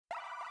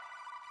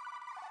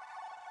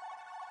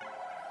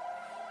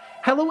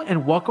Hello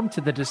and welcome to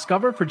the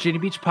Discover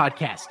Virginia Beach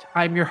podcast.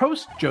 I'm your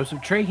host,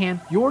 Joseph Trahan,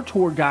 your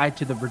tour guide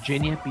to the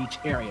Virginia Beach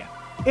area.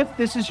 If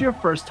this is your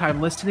first time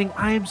listening,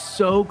 I am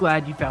so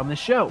glad you found this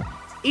show.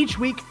 Each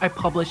week, I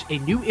publish a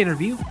new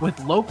interview with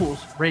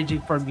locals ranging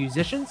from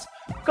musicians,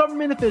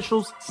 government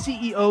officials,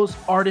 CEOs,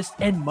 artists,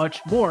 and much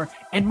more.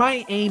 And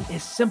my aim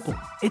is simple.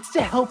 It's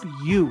to help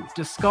you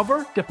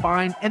discover,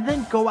 define, and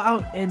then go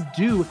out and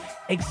do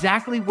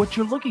exactly what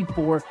you're looking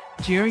for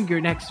during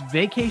your next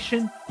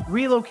vacation,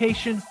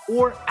 relocation,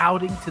 or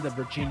outing to the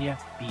Virginia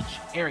Beach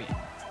area.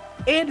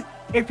 And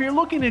if you're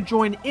looking to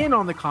join in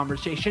on the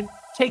conversation,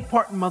 take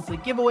part in monthly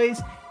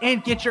giveaways,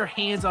 and get your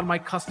hands on my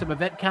custom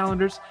event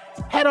calendars,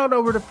 head on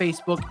over to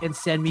Facebook and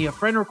send me a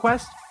friend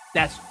request.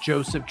 That's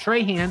Joseph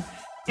Trahan.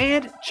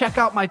 And check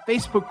out my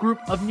Facebook group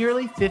of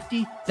nearly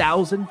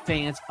 50,000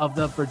 fans of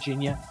the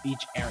Virginia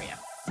Beach area.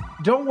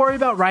 Don't worry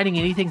about writing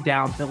anything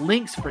down. The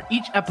links for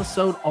each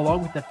episode,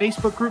 along with the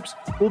Facebook groups,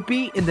 will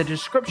be in the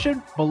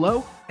description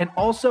below and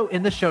also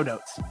in the show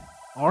notes.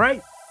 All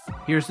right,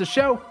 here's the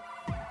show.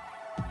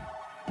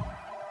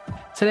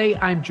 Today,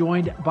 I'm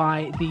joined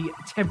by the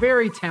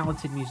very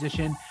talented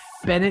musician,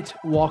 Bennett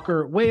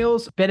Walker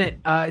Wales. Bennett,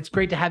 it's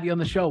great to have you on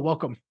the show.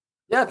 Welcome.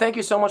 Yeah, thank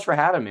you so much for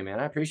having me,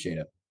 man. I appreciate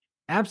it.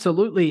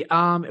 Absolutely.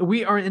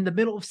 We are in the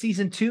middle of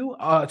season 2,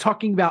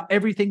 talking about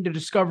everything to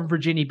discover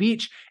Virginia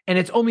Beach. And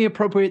it's only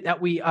appropriate that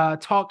we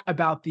talk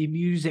about the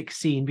music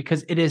scene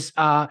because it is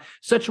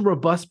such a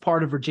robust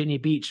part of Virginia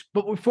Beach.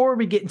 But before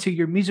we get into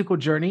your musical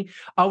journey,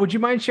 would you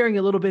mind sharing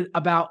a little bit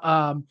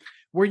about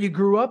where you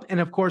grew up and,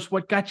 of course,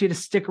 what got you to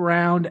stick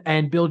around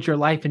and build your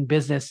life and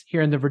business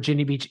here in the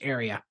Virginia Beach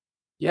area?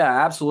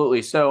 Yeah,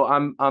 absolutely. So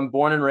I'm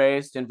born and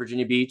raised in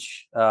Virginia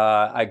Beach.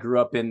 I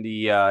grew up in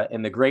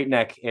the Great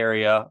Neck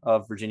area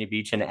of Virginia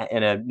Beach in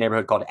a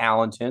neighborhood called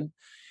Allenton,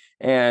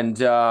 and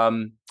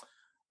born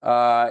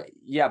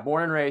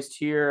and raised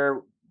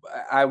here.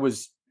 I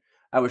was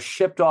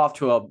shipped off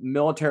to a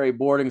military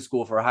boarding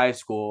school for high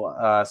school.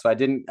 So I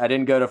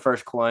didn't go to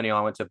First Colonial.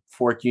 I went to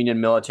Fork Union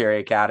Military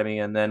Academy,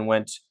 and then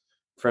went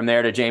from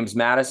there to James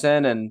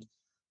Madison, and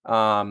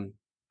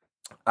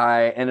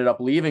I ended up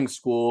leaving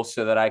school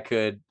so that I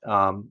could,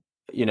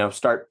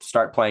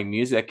 start playing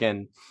music.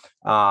 And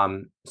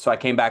so I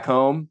came back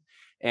home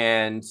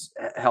and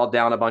held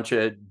down a bunch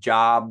of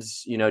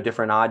jobs,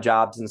 different odd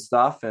jobs and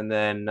stuff. And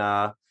then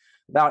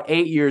about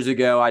 8 years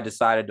ago, I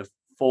decided to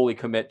fully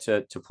commit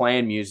to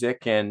playing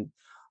music. And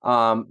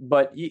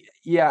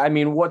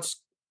what's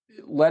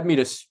led me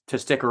to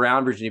stick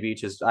around Virginia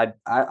Beach is I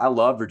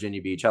love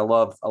Virginia Beach. I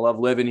love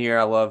living here.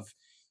 I love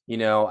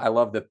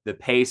the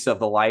pace of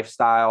the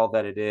lifestyle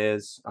that it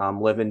is,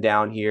 living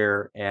down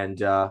here.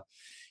 And, I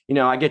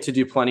get to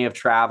do plenty of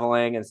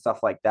traveling and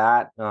stuff like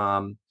that.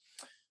 But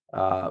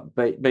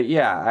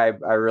yeah,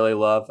 I really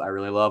love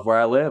where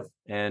I live.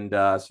 And,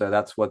 so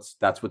that's what's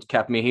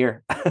kept me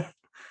here.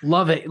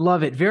 Love it.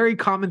 Love it. Very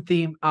common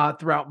theme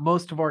throughout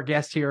most of our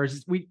guests here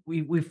is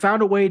we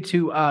found a way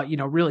to,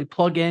 really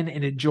plug in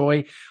and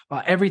enjoy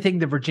everything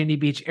the Virginia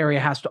Beach area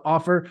has to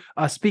offer.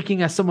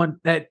 Speaking as someone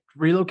that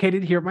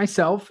relocated here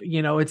myself,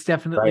 it's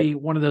definitely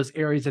one of those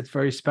areas that's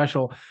very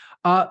special.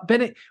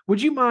 Bennett,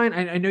 would you mind,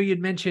 I know you'd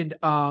mentioned,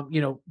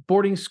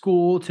 boarding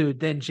school to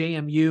then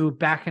JMU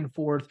back and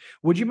forth.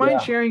 Would you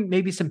mind sharing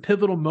maybe some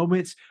pivotal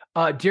moments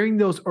during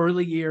those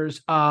early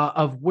years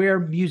of where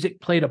music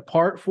played a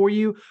part for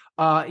you,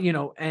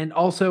 and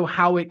also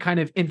how it kind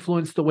of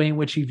influenced the way in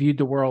which you viewed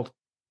the world?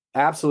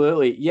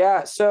 Absolutely.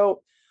 Yeah.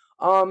 So,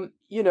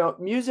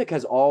 music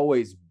has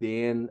always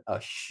been a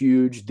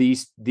huge, the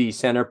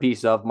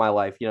centerpiece of my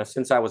life,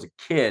 since I was a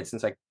kid,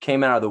 since I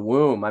came out of the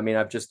womb. I mean,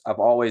 I've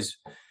always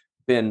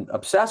been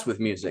obsessed with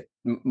music,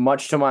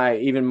 much to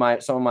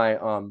some of my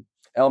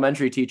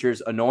elementary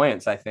teachers'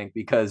 annoyance, I think,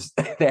 because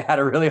they had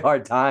a really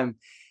hard time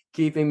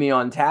keeping me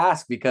on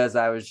task because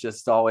I was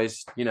just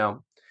always,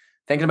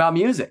 thinking about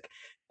music.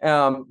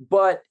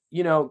 But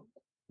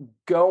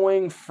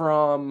going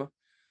from,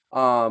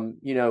 I'd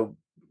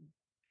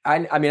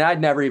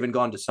never even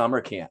gone to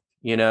summer camp,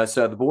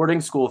 so the boarding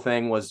school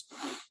thing was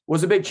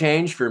a big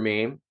change for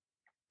me.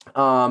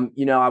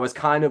 I was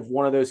kind of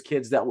one of those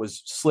kids that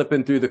was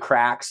slipping through the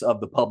cracks of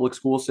the public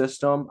school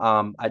system.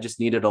 I just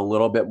needed a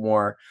little bit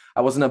more.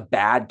 I wasn't a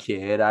bad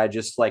kid. I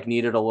just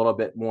needed a little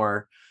bit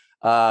more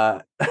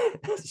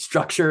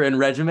structure and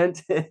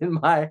regiment in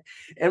my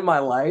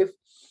life.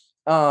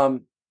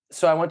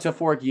 So I went to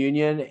Fork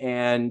Union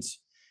and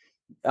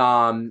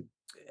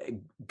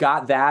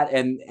got that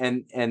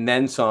and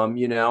then some.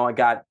 I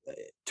got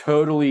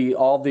totally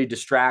all the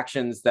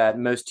distractions that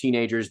most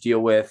teenagers deal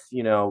with,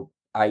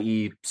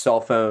 i.e. cell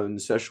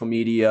phones, social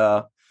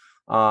media,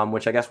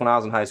 which I guess when I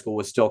was in high school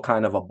was still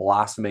kind of a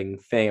blossoming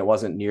thing. It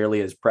wasn't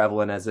nearly as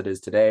prevalent as it is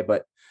today,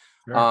 but,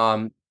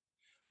 sure.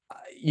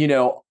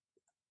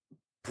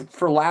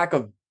 For lack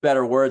of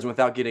better words,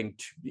 without getting,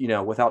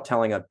 without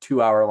telling a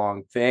 2-hour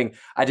long thing,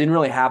 I didn't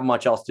really have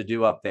much else to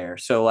do up there.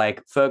 So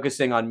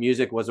focusing on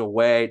music was a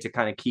way to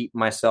kind of keep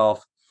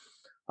myself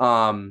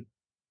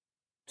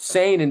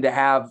sane and to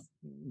have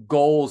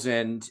goals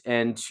and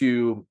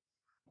to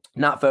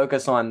not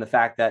focus on the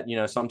fact that,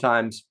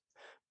 sometimes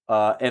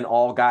an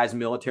all guys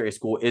military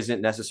school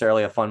isn't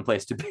necessarily a fun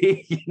place to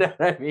be. You know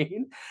what I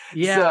mean?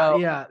 Yeah, So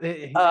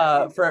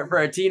yeah. for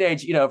a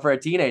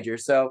teenager.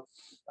 So,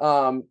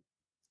 so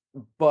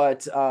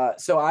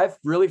I've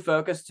really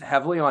focused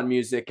heavily on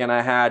music, and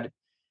I had,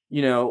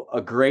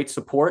 a great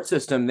support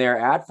system there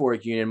at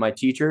Fork Union. My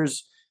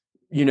teachers,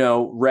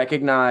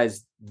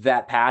 recognized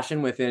that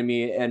passion within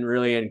me and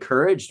really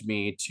encouraged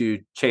me to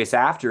chase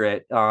after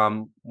it.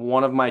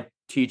 One of my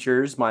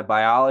teachers, my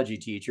biology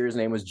teacher, his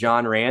name was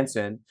John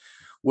Ranson,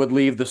 would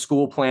leave the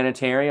school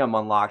planetarium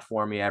unlocked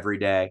for me every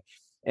day.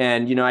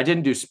 And, I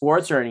didn't do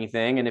sports or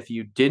anything. And if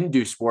you didn't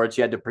do sports,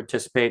 you had to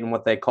participate in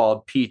what they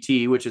called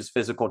PT, which is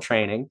physical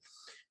training.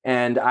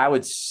 And I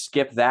would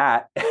skip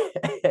that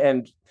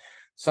and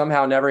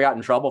somehow never got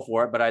in trouble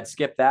for it, but I'd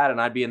skip that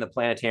and I'd be in the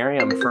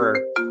planetarium for,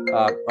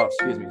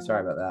 excuse me.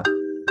 Sorry about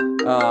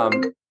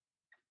that.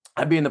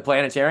 I'd be in the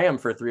planetarium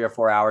for 3 or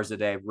 4 hours a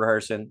day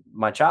rehearsing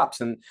my chops.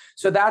 And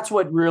so that's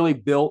what really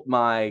built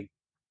my,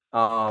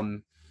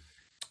 the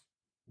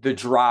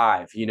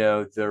drive,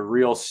 the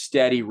real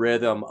steady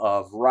rhythm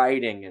of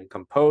writing and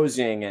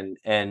composing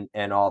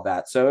and all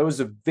that. So it was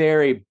a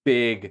very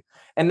big,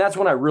 and that's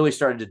when I really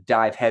started to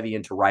dive heavy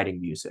into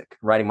writing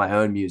my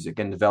own music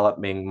and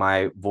developing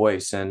my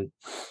voice. And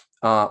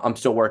I'm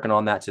still working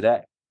on that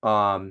today.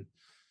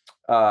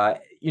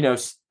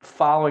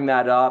 Following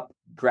that up,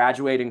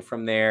 graduating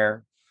from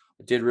there,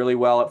 did really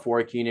well at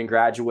Fork Union,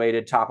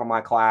 graduated top of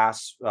my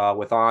class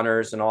with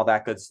honors and all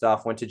that good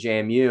stuff, went to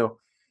JMU.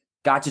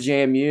 Got to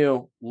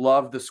JMU,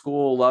 loved the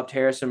school, loved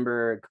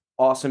Harrisonburg,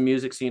 awesome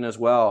music scene as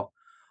well.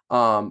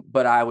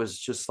 But I was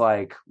just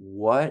like,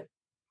 what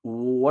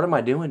am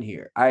I doing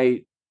here?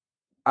 I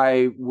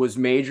was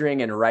majoring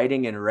in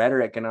writing and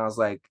rhetoric, and I was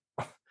like,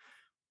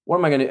 what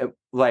am I going to,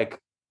 like,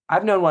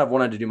 I've known what I've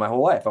wanted to do my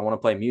whole life. I want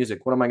to play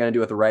music. What am I going to do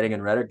with a writing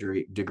and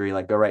rhetoric degree?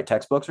 Like go write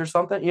textbooks or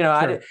something? Sure.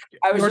 I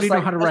was already just know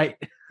like, how to write.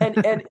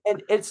 and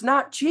it's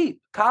not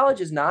cheap.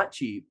 College is not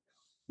cheap.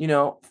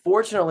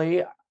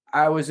 Fortunately,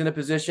 I was in a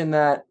position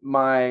that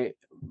my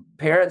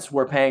parents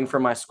were paying for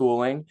my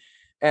schooling,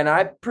 and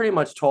I pretty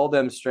much told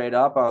them straight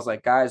up. I was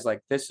like, guys, like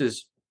this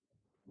is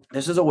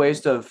a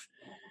waste of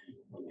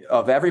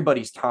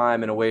everybody's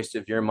time and a waste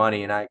of your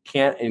money, and I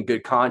can't in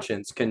good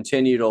conscience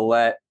continue to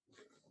let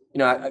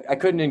I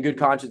couldn't in good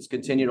conscience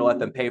continue to let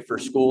them pay for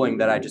schooling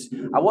that I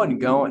wasn't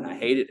going. I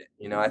hated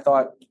it. I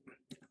thought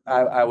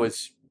I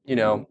was,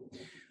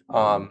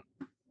 I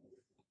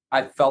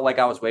felt like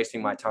I was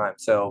wasting my time.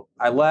 So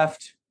I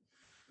left,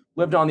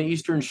 lived on the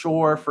Eastern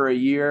Shore for a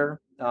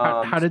year.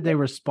 How did they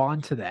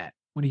respond to that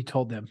when you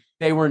told them?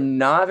 They were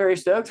not very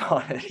stoked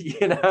on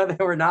it.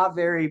 They were not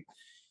very,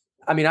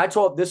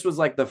 this was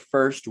like the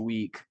first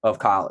week of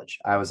college.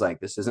 I was like,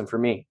 this isn't for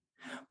me.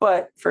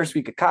 But first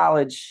week of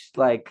college,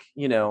 like,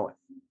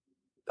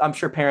 I'm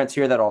sure parents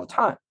hear that all the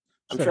time.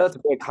 I'm sure that's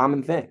a very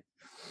common thing.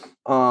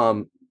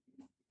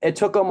 It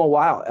took them a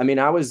while.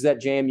 I was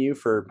at JMU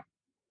for,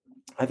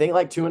 I think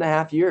like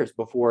 2.5 years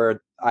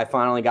before I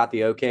finally got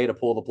the okay to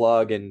pull the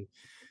plug and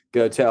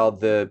go tell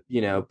the,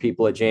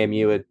 people at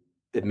JMU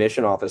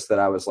admission office that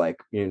I was like,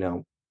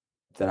 that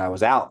I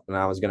was out and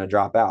I was going to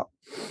drop out.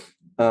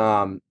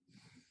 But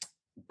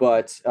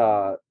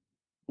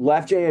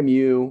left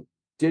JMU,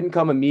 didn't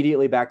come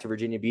immediately back to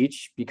Virginia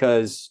Beach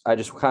because I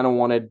just kind of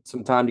wanted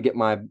some time to get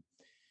my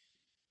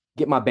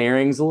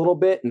bearings a little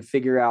bit and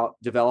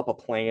develop a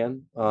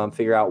plan,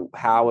 figure out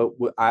how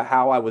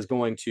I was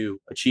going to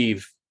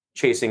achieve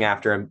chasing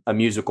after a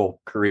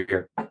musical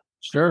career.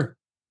 Sure.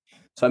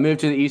 So I moved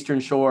to the Eastern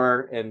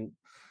Shore and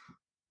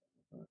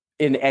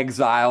in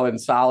exile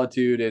and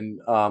solitude, and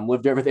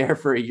lived over there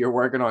for a year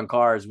working on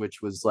cars,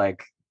 which was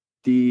like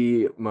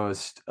the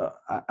most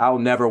I'll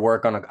never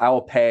work on I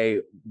will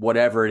pay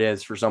whatever it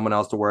is for someone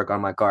else to work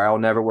on my car. I'll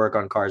never work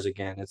on cars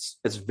again. It's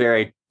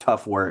very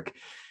tough work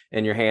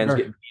and your hands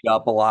get beat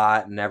up a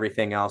lot and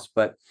everything else.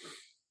 But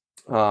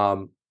I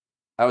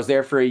was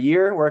there for a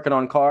year working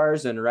on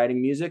cars and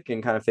writing music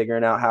and kind of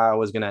figuring out how I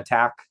was going to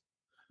attack,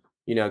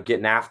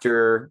 getting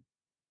after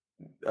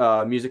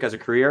music as a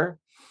career.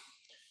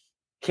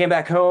 Came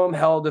back home,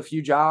 held a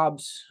few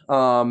jobs.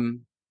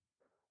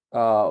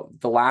 The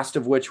last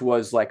of which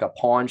was like a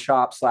pawn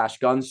shop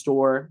 / gun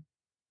store.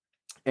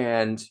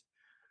 And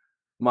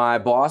my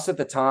boss at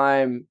the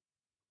time,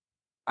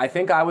 I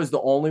think I was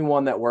the only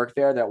one that worked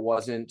there that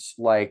wasn't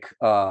like,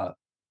 that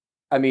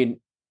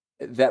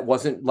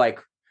wasn't like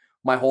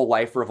my whole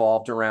life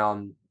revolved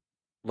around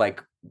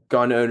like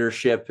gun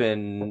ownership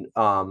and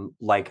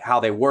like how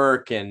they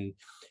work. And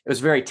it was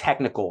very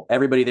technical.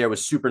 Everybody there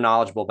was super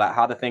knowledgeable about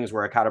how the things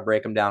work, how to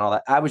break them down, all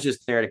that. I was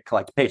just there to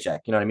collect a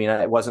paycheck. You know what I mean?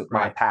 It wasn't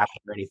my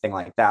passion or anything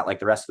like that, like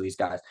the rest of these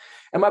guys.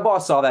 And my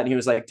boss saw that and he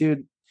was like,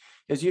 dude,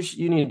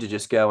 you need to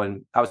just go.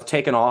 And I was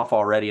taken off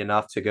already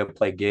enough to go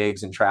play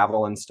gigs and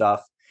travel and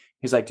stuff.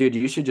 He's like, dude,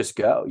 you should just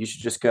go. You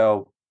should just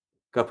go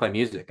play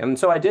music. And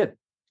so I did.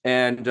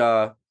 And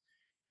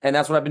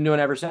that's what I've been doing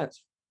ever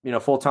since,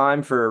 full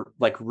time for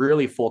like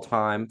really full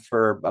time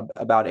for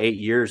about 8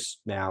 years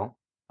now.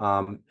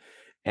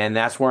 and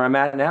that's where I'm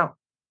at now.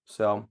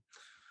 So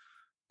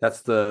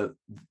that's the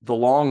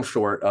long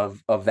short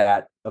of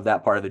that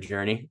part of the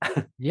journey.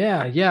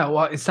 Yeah, yeah.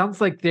 Well, it sounds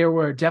like there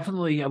were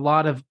definitely a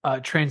lot of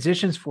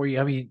transitions for you.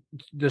 I mean,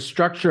 the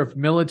structure of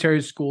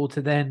military school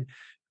to then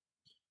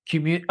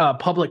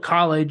public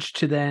college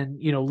to then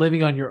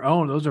living on your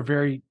own. Those are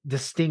very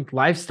distinct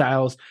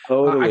lifestyles. I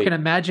Totally. can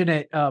imagine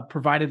it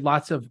provided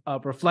lots of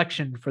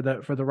reflection for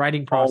the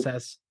writing Oh,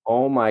 process.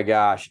 oh my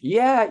gosh.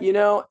 Yeah,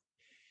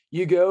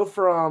 you go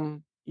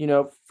from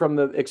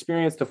the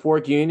experience to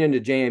Fork Union to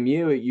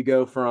JMU, you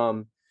go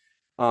from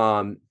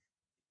um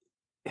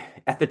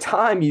at the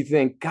time you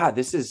think, God,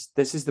 this is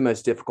the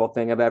most difficult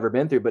thing I've ever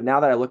been through. But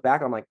now that I look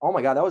back, I'm like, oh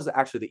my God, that was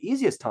actually the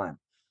easiest time.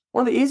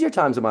 One of the easier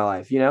times of my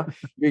life. You're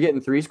getting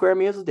 3 square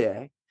meals a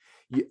day.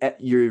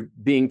 You're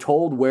being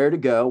told where to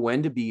go,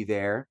 when to be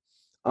there.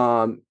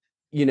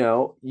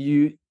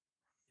 You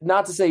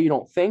not to say you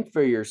don't think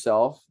for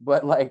yourself,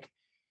 but like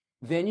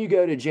then you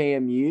go to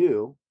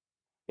JMU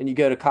and you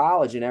go to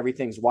college and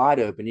everything's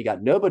wide open. You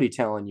got nobody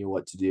telling you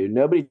what to do.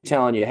 Nobody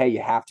telling you, hey,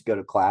 you have to go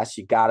to class.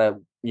 You got to,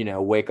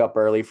 wake up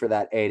early for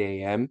that 8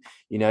 a.m.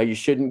 You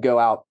shouldn't go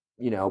out,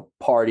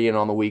 partying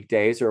on the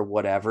weekdays or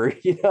whatever.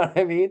 You know what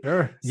I mean?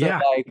 Sure. So Yeah.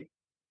 like,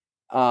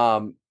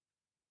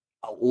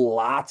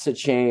 lots of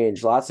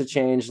change, lots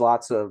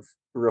of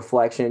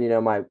reflection.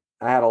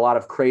 I had a lot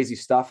of crazy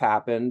stuff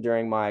happen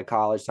during my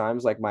college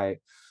times, like my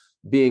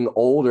being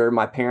older.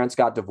 My parents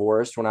got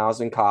divorced when I was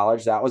in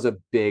college. That was a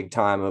big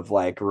time of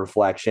like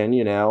reflection.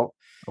 Oh,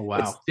 It's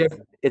wow.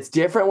 different. It's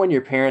different when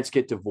your parents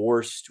get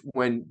divorced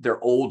when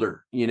they're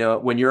older,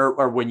 when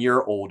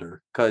you're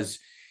older, because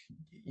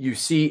you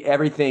see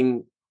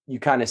everything, you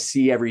kind of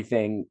see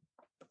everything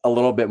a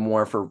little bit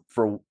more for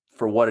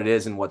what it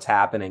is and what's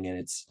happening. And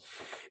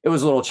it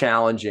was a little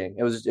challenging.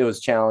 It was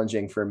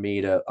challenging for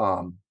me to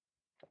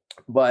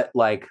but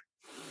like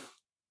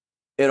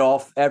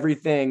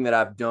everything that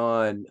I've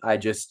done,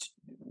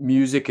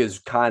 music is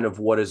kind of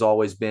what has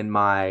always been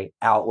my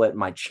outlet,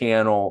 my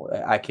channel.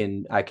 I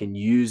can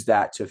use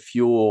that to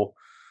fuel.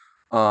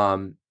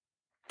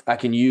 I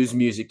can use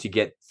music to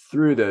get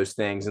through those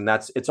things, and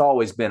it's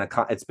always been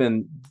it's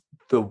been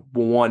the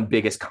one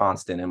biggest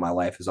constant in my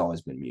life has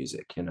always been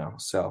music.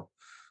 So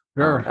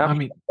Sure. I I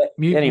mean,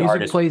 mean, any music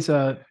artist. plays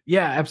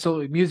yeah,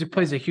 absolutely. Music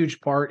plays a huge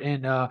part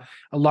in a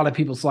lot of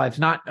people's lives.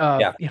 Not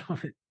Yeah,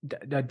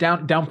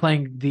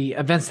 downplaying the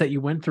events that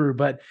you went through,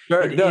 but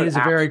sure, it no, is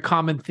a very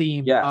common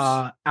theme yes.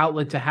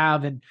 outlet to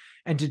have, and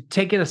to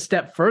take it a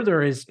step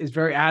further is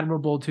very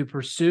admirable to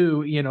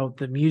pursue.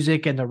 The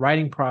music and the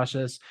writing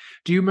process.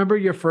 Do you remember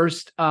your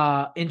first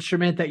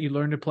instrument that you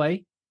learned to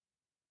play?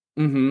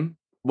 What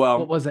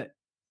Well, was it?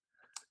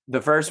 the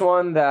first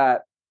one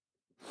that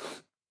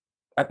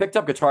I picked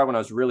up guitar when I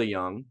was really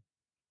young,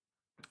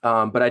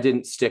 but I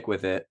didn't stick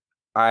with it.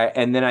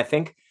 And then I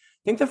think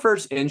the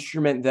first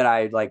instrument that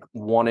I like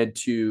wanted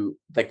to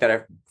like that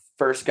I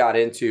first got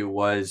into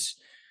was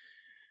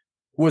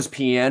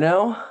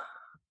piano.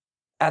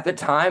 At the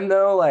time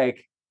though,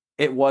 like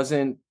it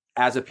wasn't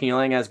as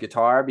appealing as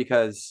guitar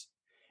because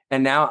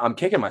and now I'm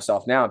kicking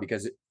myself now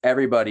because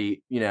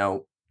everybody,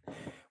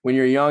 when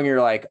you're young,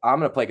 you're like, I'm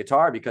gonna play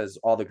guitar because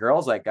all the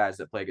girls like guys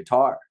that play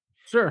guitar.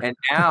 Sure. And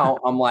now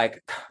I'm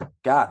like,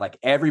 God, like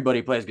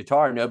everybody plays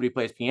guitar, nobody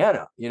plays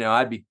piano.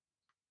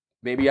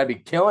 Maybe I'd be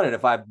killing it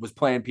if I was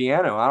playing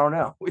piano. I don't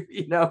know.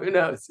 Who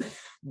knows?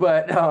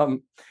 But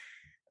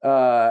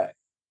uh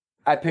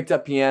I picked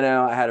up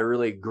piano. I had a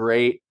really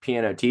great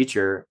piano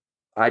teacher.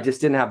 I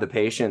just didn't have the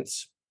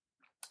patience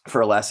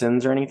for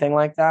lessons or anything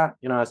like that.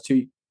 I was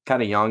too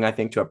kind of young, I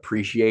think, to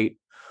appreciate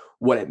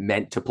what it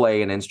meant to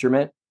play an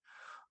instrument.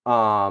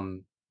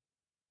 Um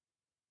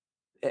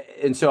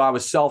and so I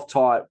was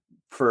self-taught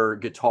for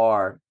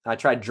guitar. I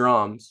tried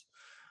drums.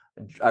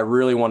 I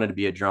really wanted to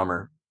be a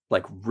drummer,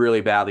 like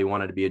really badly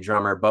wanted to be a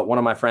drummer. But one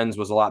of my friends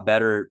was a lot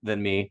better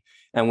than me,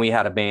 and we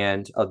had a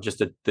band of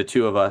just the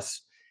two of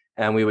us,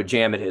 and we would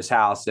jam at his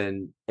house.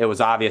 And it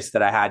was obvious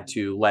that I had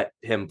to let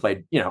him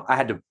play. I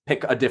had to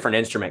pick a different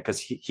instrument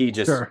because he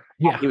just Sure.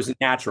 Yeah. he was a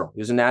natural.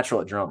 He was a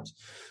natural at drums.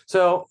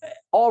 So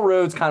all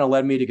roads kind of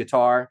led me to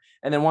guitar.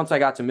 And then once I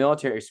got to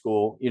military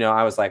school,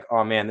 I was like,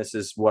 oh man, this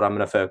is what I'm going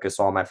to focus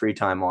all my free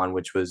time on,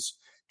 which was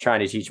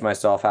trying to teach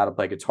myself how to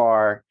play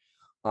guitar,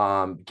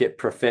 get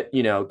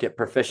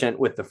proficient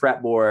with the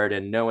fretboard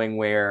and knowing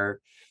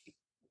where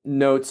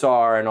notes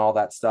are and all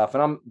that stuff.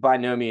 And I'm by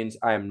no means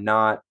I'm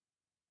not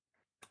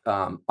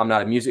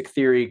a music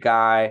theory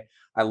guy.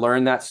 I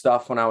learned that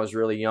stuff when I was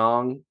really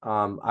young.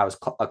 I was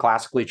a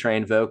classically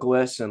trained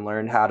vocalist and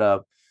learned how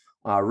to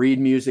read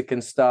music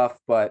and stuff,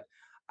 but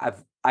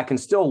I can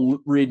still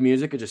read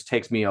music. It just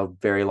takes me a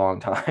very long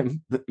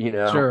time,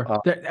 Sure.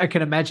 I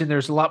can imagine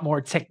there's a lot more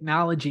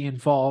technology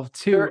involved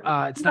too. Sure.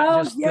 It's not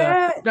No, just the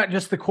yeah, not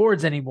just the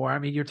chords anymore. I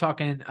mean, you're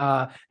talking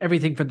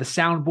everything from the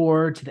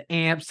soundboard to the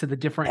amps to the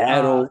different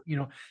pedal.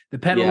 the Yeah,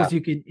 pedals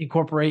you can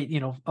incorporate,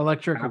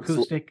 electric,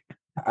 absolutely. acoustic.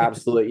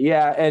 Absolutely.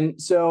 Yeah. And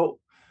so,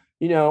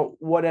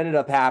 what ended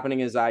up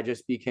happening is I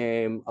just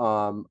became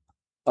I'm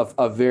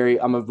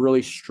a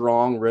really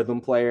strong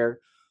rhythm player.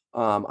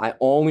 I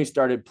only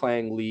started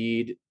playing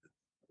lead,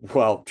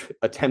 well,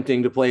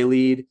 attempting to play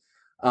lead,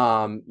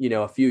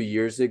 a few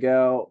years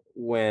ago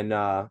when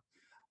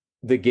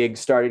the gigs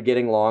started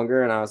getting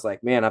longer, and I was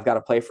like, man, I've got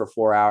to play for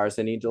 4 hours.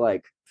 I need to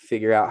like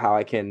figure out how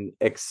I can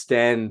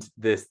extend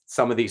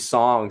some of these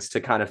songs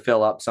to kind of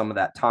fill up some of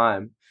that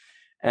time.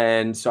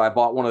 And so I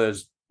bought one of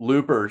those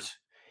loopers,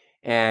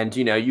 and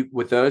you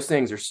with those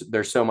things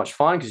they're so much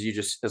fun because you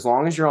just, as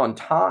long as you're on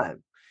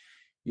time,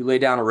 you lay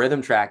down a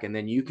rhythm track and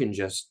then you can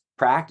just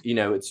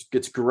practice.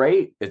 It's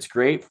great. It's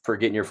great for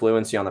getting your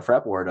fluency on the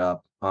fretboard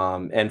up,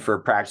 and for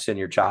practicing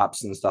your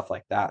chops and stuff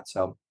like that.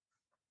 So,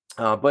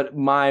 but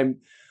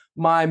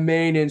my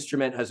main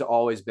instrument has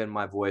always been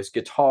my voice,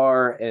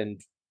 guitar,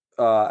 and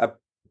I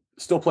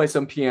still play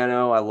some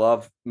piano. I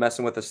love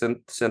messing with the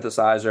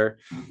synthesizer,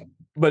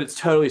 but it's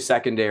totally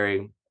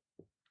secondary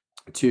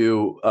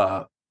to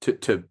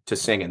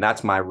singing.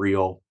 That's my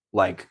real,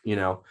 like,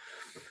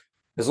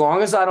 as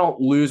long as I don't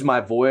lose my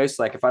voice,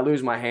 like if I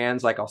lose my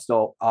hands, like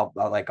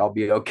I'll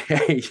be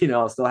okay.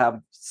 I'll still have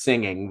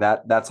singing.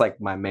 That's like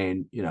my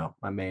main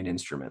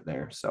instrument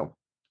there. So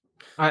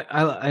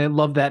I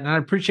love that. And I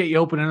appreciate you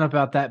opening up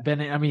about that,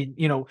 Bennett. I mean,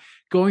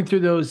 going through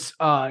those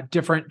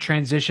different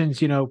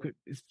transitions,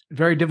 it's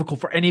very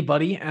difficult for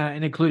anybody,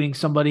 and including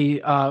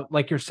somebody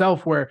like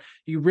yourself, where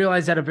you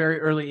realize at a very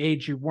early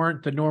age you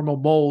weren't the normal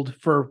mold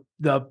for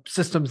the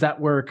systems that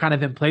were kind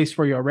of in place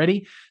for you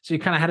already. So you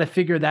kind of had to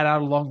figure that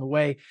out along the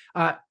way.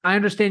 I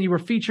understand you were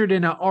featured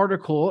in an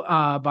article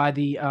by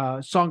the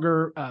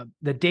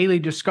the Daily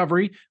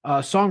Discovery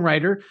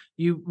Songwriter.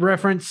 You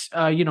reference,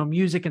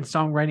 music and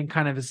songwriting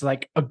kind of as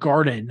like a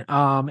garden,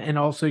 and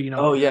also,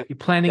 oh yeah, you're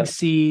planting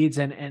seeds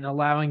and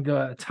allowing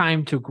the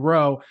time to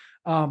grow.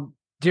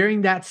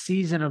 During that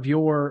season of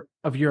your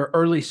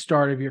early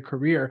start of your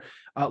career,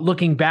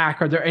 looking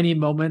back, are there any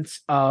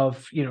moments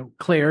of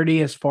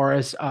clarity as far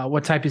as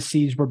what type of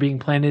seeds were being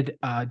planted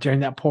during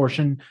that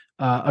portion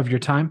of your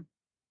time?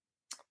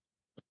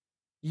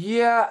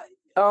 Yeah,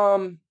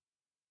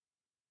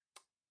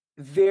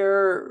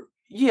 there.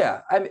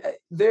 Yeah, I mean,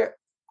 there.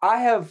 I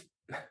have.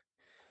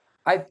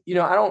 I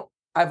don't.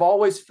 I've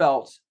always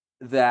felt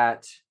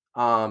that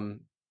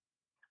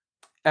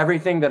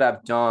everything that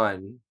I've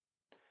done,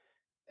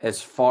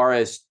 as far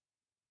as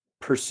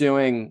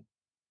pursuing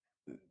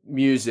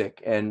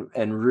music and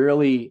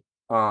really,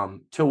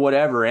 to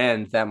whatever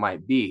end that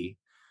might be,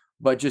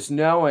 but just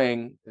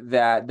knowing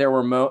that there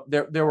were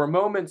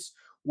moments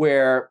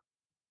where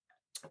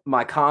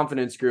my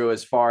confidence grew,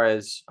 as far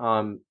as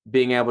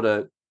being able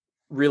to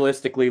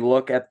realistically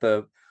look at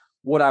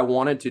what I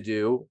wanted to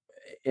do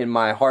in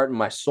my heart and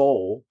my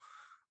soul,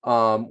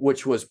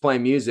 which was play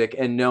music,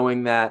 and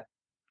knowing that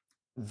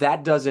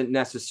doesn't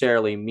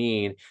necessarily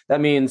mean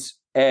that means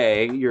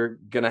you're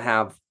gonna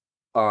have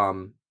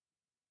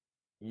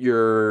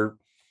you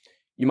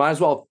might as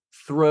well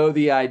throw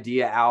the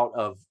idea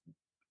out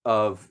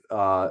of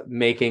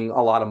making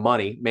a lot of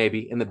money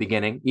maybe in the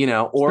beginning,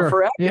 or Sure.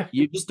 forever. Yeah.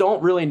 You just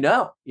don't really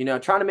know.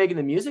 Trying to make it in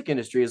the music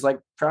industry is like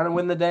trying to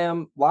win the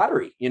damn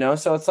lottery,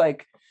 so it's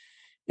like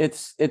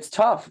it's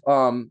tough.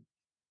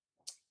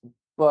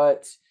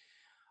 But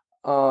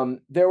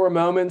there were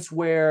moments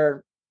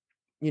where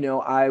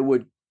I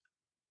would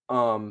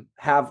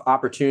have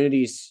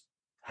opportunities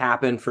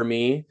happen for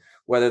me,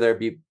 whether there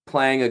be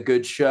playing a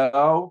good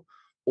show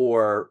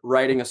or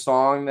writing a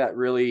song that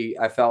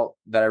I felt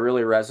that I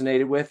really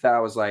resonated with, that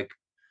I was like,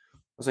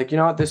 you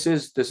know what, this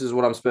is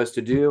what I'm supposed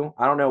to do.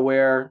 I don't know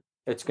where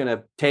it's going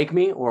to take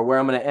me or where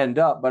I'm going to end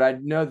up, but I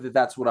know that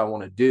that's what I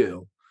want to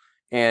do.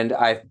 And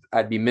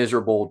I'd be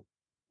miserable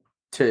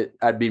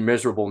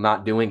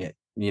not doing it,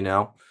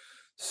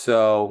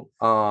 So,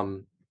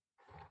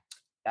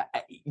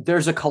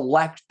 there's a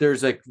collection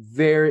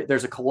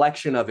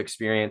of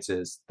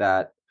experiences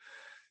that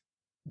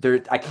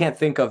I can't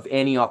think of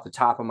any off the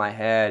top of my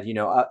head,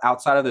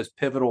 outside of those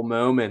pivotal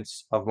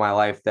moments of my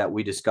life that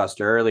we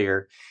discussed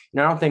earlier.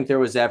 I don't think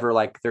there's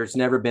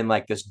never been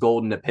like this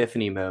golden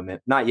epiphany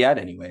moment, not yet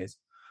anyways.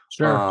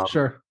 Sure.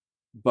 Sure.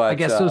 But I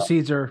guess those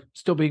seeds are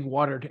still being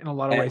watered in a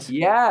lot of ways.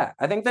 Yeah,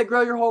 I think they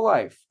grow your whole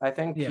life. I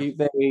think you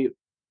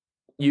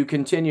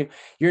continue.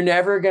 You're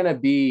never going to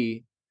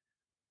be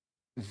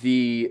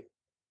the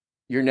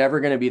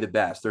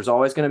best. There's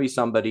always going to be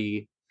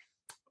somebody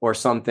or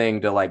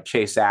something to like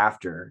chase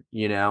after,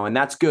 and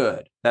that's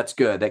good.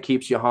 That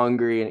keeps you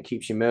hungry and it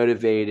keeps you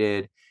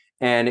motivated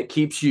and it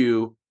keeps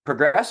you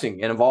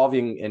progressing and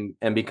evolving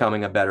and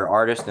becoming a better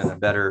artist and a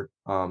better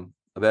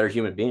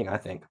human being, I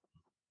think.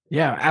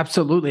 Yeah,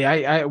 absolutely.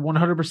 I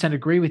 100%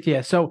 agree with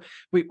you. So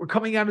we're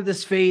coming out of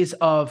this phase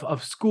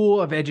of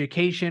school, of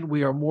education.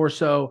 We are more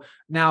so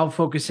now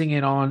focusing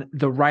in on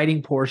the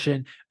writing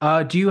portion.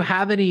 Do you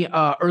have any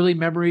early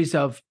memories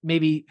of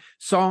maybe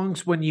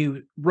songs when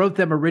you wrote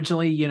them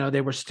originally? They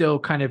were still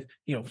kind of,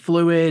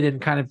 fluid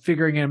and kind of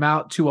figuring them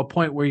out to a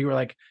point where you were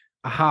like,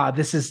 aha,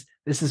 this is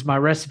my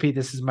recipe.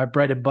 This is my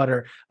bread and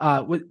butter.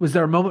 Was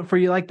there a moment for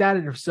you like that?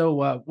 And if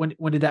so,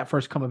 when did that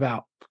first come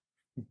about?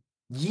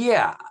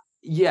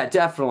 Yeah,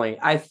 definitely.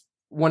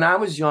 When I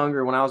was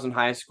younger, when I was in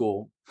high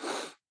school,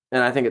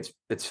 and I think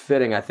it's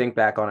fitting. I think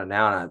back on it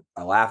now and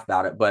I laugh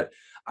about it. But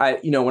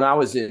when I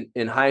was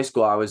in high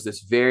school, I was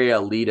this very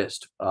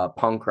elitist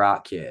punk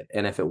rock kid.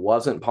 And if it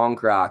wasn't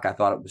punk rock, I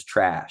thought it was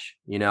trash.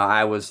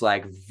 I was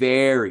like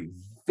very,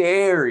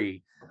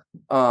 very,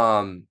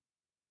 and,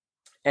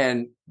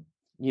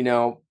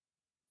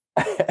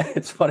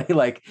 it's funny,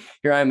 like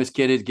here I am, this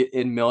kid is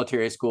in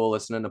military school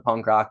listening to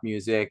punk rock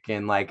music,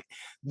 and like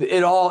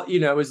it all,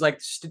 it was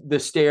like the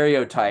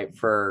stereotype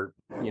for,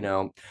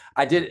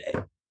 I did,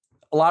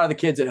 a lot of the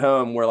kids at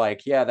home were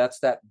like, yeah, that's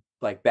that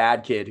like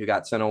bad kid who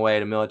got sent away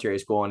to military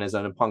school and is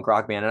in a punk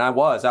rock band. And I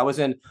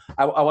wasn't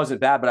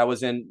bad, but I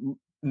was in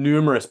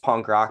numerous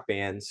punk rock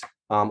bands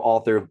all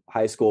through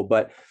high school.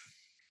 But,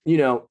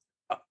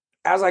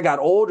 as I got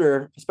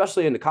older,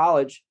 especially into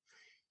college,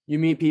 you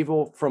meet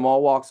people from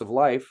all walks of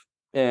life,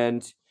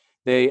 and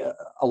a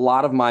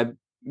lot of my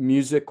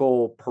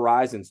musical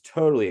horizons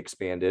totally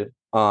expanded.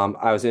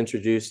 I was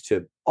introduced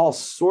to all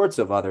sorts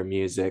of other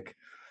music,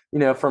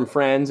 from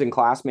friends and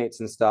classmates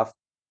and stuff.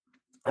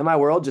 And my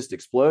world just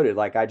exploded.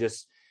 Like I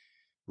just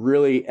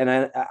really, and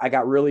I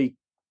got really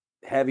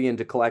heavy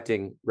into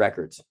collecting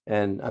records,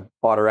 and I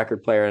bought a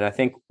record player. And I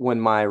think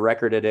when my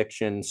record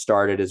addiction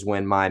started is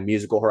when my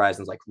musical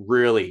horizons like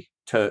really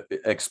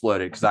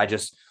exploded. Cause I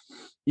just,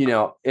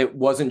 it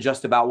wasn't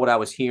just about what I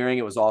was hearing.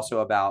 It was also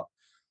about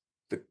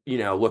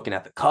looking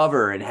at the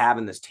cover and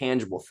having this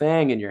tangible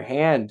thing in your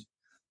hand,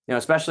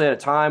 especially at a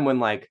time when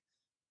like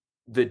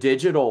the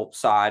digital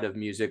side of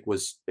music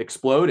was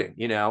exploding.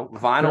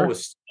 Vinyl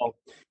was still,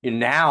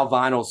 now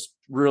vinyl's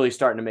really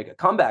starting to make a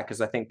comeback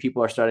because I think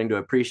people are starting to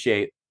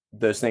appreciate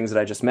those things that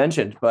I just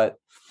mentioned. But,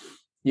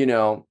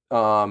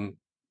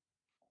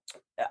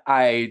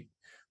 I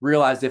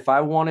realized if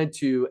I wanted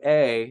to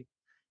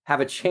have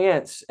a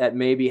chance at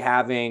maybe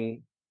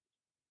having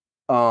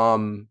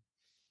a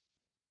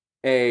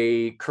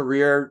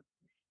career,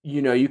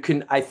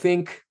 I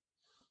think,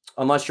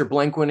 unless you're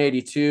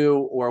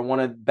Blink-182 or one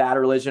of Bad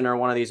Religion or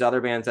one of these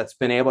other bands that's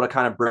been able to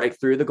kind of break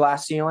through the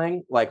glass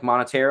ceiling, like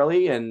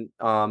monetarily. And,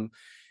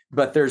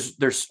 but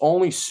there's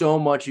only so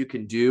much you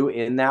can do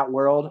in that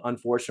world,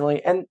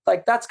 unfortunately. And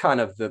like, that's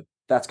kind of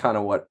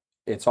what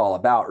it's all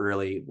about,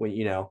 really.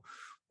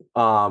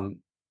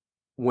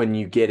 When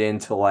you get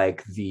into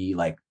like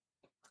the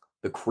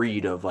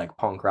creed of like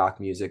punk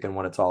rock music and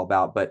what it's all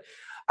about. But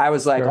I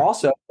was like,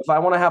 also, if I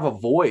want to have a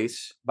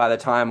voice by the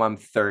time I'm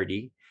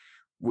 30,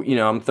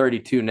 I'm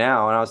 32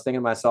 now. And I was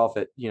thinking to myself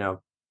at,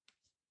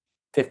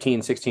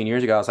 15, 16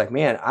 years ago, I was like,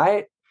 man,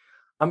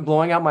 I'm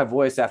blowing out my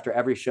voice after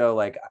every show.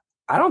 Like,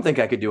 I don't think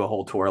I could do a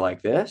whole tour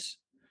like this.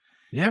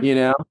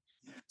 Yeah.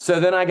 So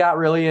then I got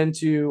really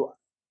into,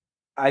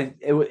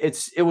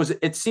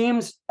 it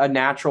seems a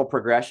natural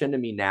progression to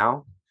me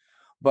now,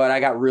 but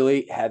I got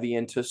really heavy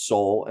into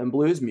soul and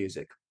blues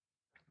music.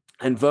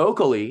 And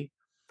vocally,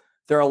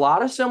 there are a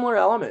lot of similar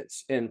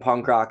elements in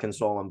punk rock and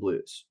soul and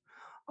blues.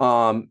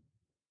 Punk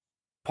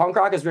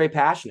rock is very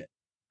passionate.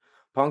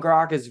 Punk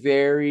rock is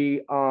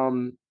very,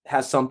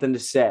 has something to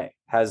say,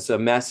 has a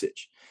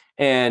message.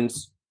 And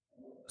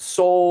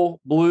soul,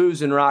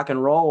 blues, and rock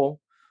and roll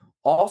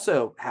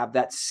also have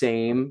that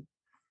same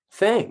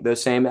thing,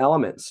 those same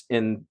elements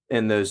in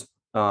those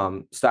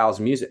styles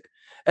of music,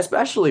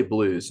 especially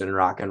blues and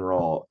rock and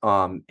roll,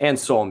 and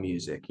soul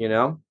music,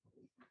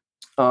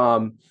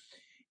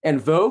 and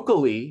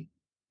vocally,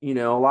 a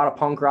lot of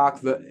punk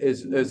rock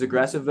is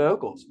aggressive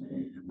vocals.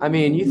 I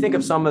mean, you think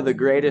of some of the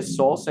greatest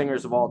soul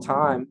singers of all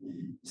time.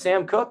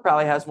 Sam Cooke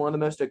probably has one of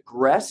the most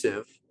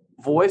aggressive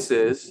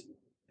voices,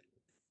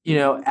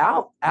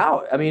 out.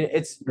 I mean,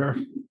 it's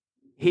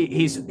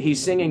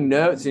he's singing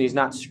notes and he's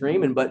not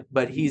screaming, but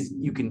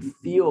you can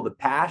feel the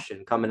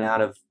passion coming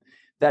out of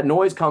that.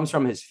 Noise comes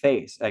from his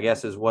face, I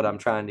guess, is what I'm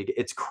trying to get.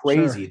 It's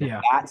crazy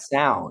that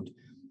sound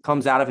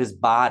comes out of his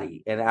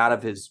body and out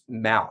of his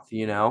mouth,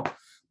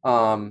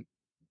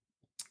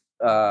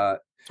 That's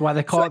why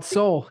they call it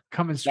soul,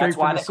 coming straight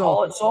from the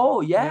soul. That's why they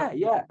call it soul.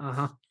 Yeah.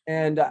 Uh-huh.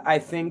 And I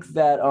think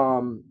that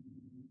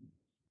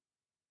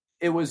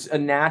it was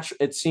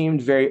natural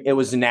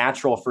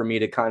for me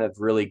to kind of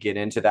really get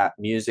into that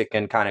music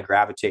and kind of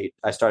gravitate.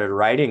 I started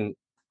writing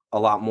a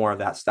lot more of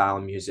that style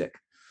of music.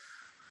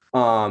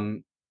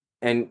 And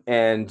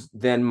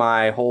then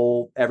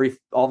all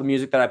the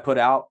music that I put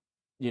out,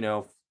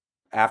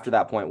 after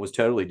that point was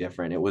totally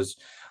different.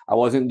 I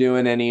wasn't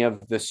doing any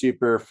of the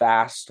super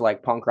fast,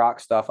 like punk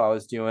rock stuff. I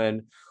was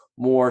doing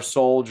more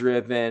soul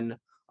driven,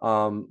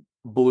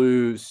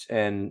 blues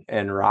and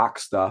rock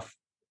stuff.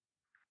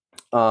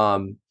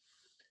 And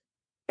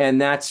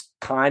that's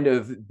kind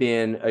of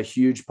been a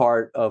huge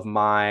part of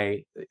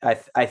I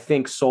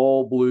think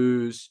soul,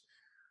 blues,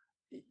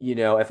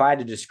 if I had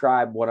to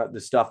describe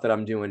the stuff that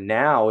I'm doing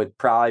now,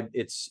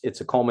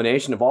 it's a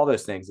culmination of all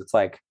those things. It's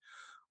like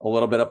a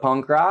little bit of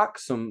punk rock,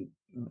 some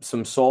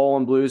soul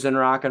and blues and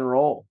rock and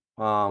roll.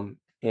 And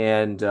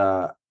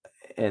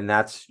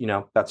that's,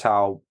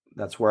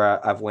 that's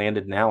where I've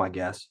landed now, I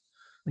guess.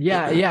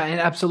 Yeah, and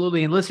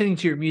absolutely. And listening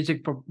to your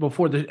music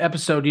before the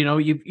episode,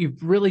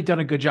 you've really done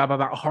a good job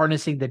about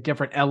harnessing the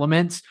different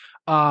elements.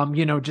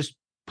 Just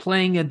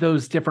playing in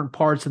those different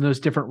parts and those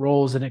different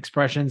roles and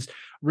expressions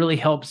really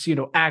helps,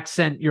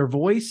 accent your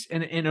voice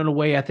and in a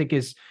way I think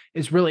is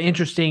really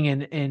interesting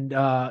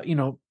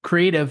and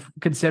creative,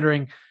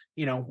 considering,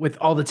 with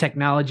all the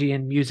technology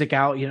and music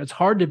out, it's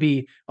hard to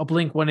be a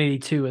Blink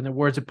 182 in the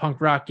words of punk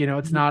rock.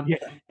 It's not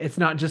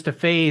just a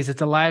phase,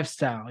 it's a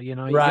lifestyle. You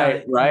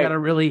gotta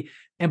really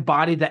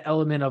embody the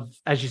element of,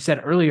 as you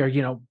said earlier,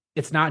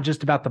 it's not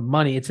just about the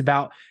money, it's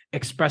about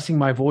expressing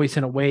my voice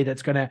in a way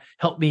that's going to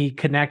help me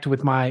connect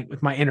with my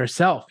inner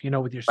self,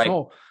 with your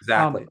soul.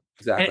 Exactly.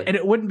 And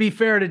it wouldn't be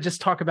fair to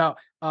just talk about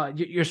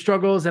your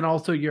struggles and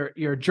also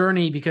your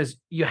journey, because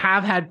you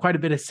have had quite a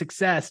bit of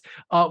success.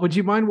 Would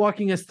you mind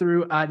walking us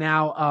through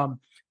now,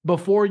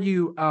 before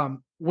you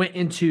went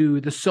into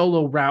the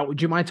solo route?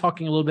 Would you mind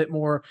talking a little bit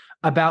more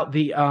about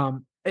the I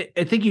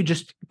think you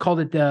just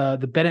called it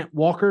the Bennett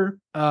Walker?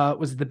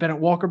 Was it the Bennett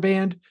Walker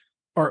band?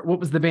 Or what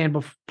was the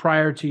band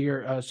prior to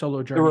your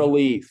solo journey?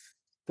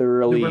 The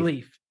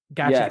Relief.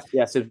 Gotcha.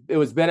 Yes. It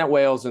was Bennett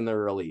Wales and the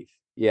Relief.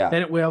 Yeah.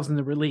 Bennett Wales and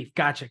the Relief.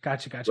 Gotcha.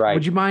 Right.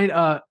 Would you mind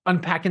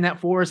unpacking that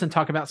for us and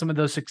talk about some of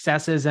those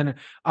successes and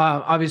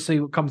obviously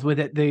what comes with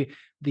it, the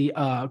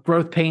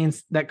growth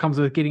pains that comes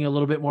with getting a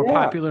little bit more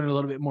popular and a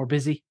little bit more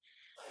busy?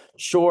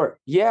 Sure.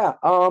 Yeah.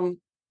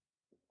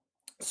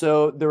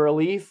 So the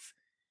Relief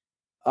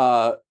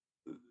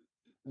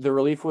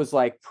was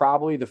like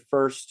probably the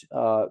first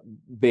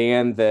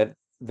band that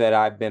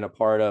I've been a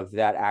part of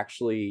that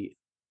actually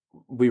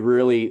we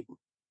were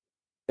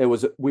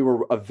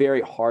a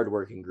very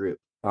hardworking group.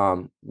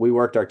 We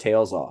worked our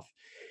tails off,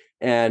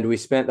 and we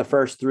spent the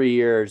first 3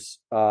 years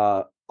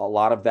a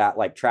lot of that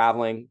like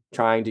traveling,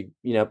 trying to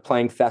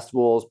playing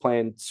festivals,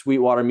 playing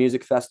Sweetwater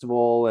Music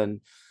Festival and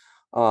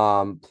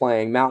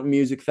playing Mountain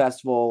Music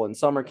Festival and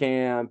summer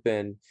camp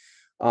and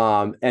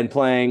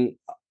playing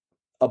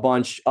a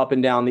bunch up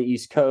and down the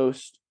East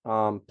Coast,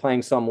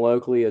 playing some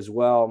locally as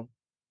well.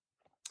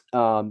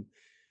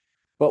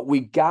 But we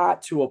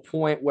got to a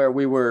point where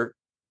we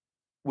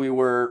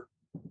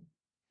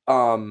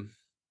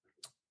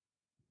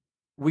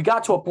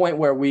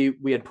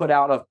had put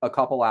out a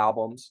couple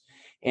albums,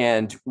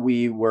 and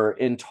we were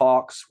in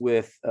talks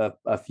with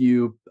a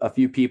few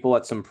people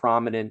at some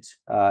prominent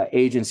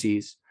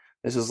agencies.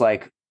 This is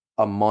like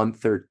a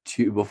month or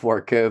two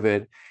before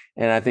COVID.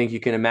 And I think you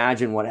can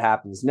imagine what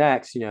happens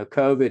next.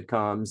 COVID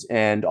comes,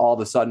 and all of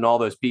a sudden, all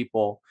those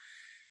people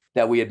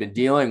that we had been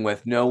dealing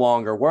with no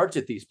longer worked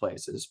at these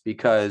places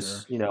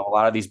because, a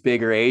lot of these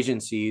bigger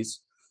agencies,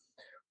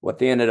 what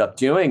they ended up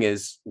doing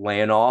is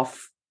laying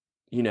off,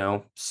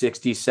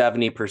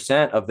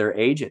 60-70% of their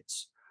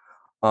agents,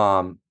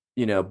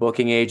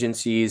 booking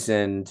agencies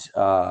and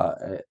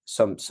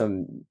some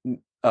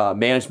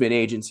management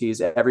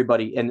agencies,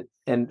 everybody.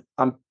 And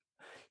I'm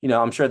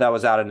sure that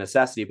was out of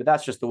necessity, but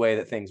that's just the way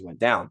that things went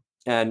down.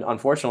 And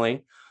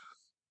unfortunately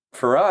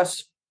for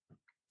us,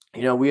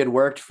 we had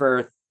worked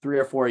for 3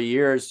 or 4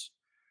 years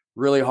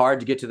really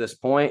hard to get to this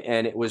point.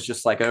 And it was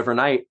just like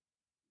overnight,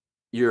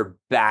 you're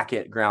back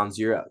at ground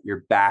zero.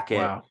 You're back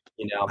at,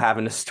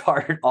 having to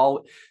start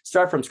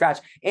from scratch,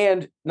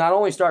 and not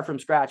only start from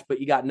scratch,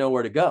 but you got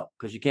nowhere to go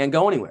because you can't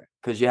go anywhere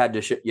because you had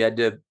to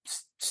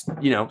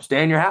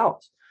stay in your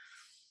house.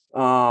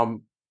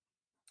 And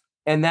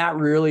that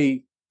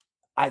really,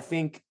 I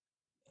think,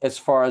 as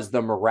far as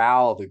the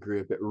morale of the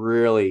group, it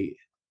really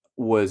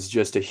was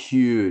just a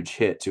huge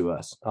hit to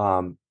us,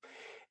 and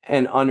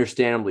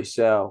understandably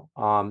so.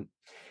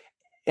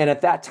 And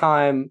at that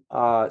time,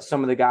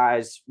 some of the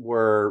guys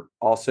were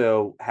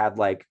also had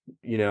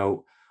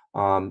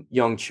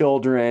young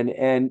children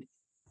and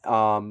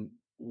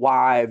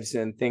wives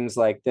and things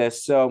like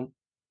this. So,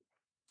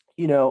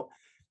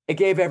 it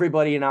gave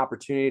everybody an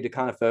opportunity to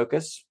kind of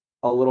focus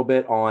a little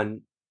bit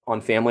on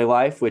family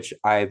life, which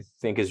I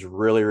think is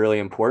really, really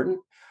important.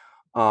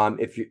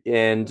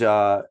 And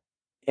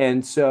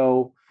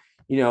so,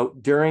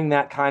 during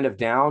that kind of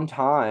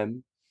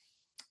downtime,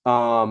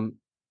 a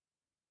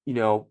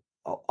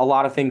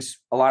lot of things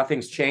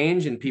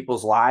change and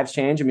people's lives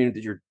change. I mean,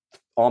 you're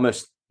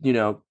almost,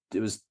 it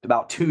was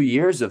about 2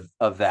 years of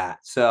that.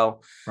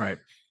 So, right.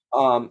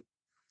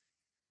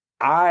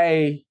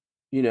 I,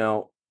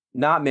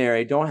 not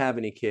married, don't have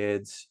any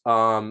kids.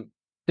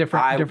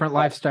 Different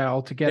lifestyle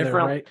altogether,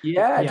 right?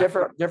 Yeah,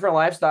 different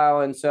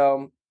lifestyle. And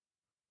so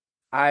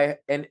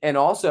and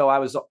also I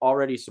was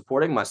already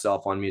supporting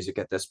myself on music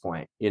at this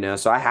point,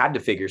 so I had to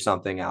figure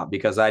something out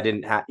because I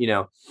didn't have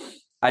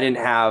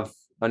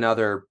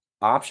another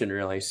option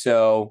really.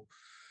 So,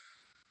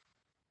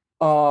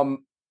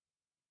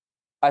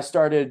 I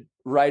started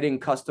writing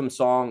custom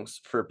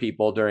songs for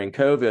people during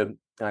COVID,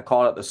 and I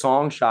called it the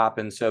Song Shop.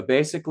 And so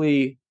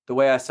basically the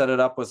way I set it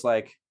up was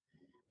like,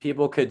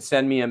 people could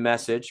send me a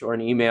message or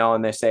an email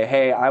and they say,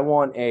 hey, I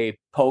want a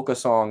polka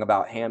song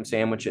about ham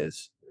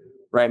sandwiches.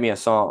 Write me a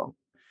song.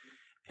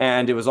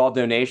 And it was all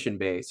donation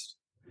based.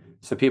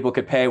 So people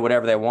could pay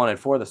whatever they wanted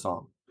for the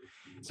song.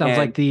 Sounds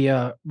like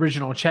the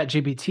original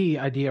ChatGPT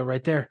idea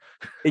right there.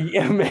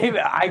 Yeah, maybe.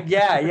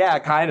 Yeah,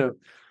 kind of.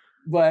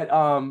 But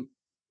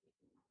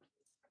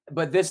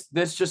but this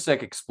just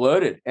like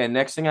exploded. And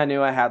next thing I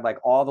knew, I had like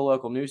all the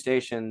local news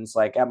stations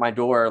like at my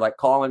door, like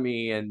calling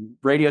me, and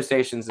radio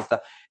stations and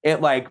stuff.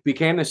 It like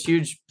became this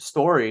huge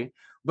story.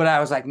 But I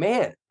was like,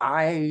 man,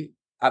 I've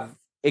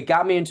it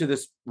got me into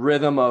this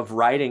rhythm of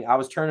writing. I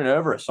was turning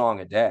over a song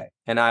a day,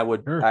 and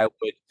Sure.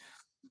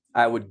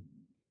 I would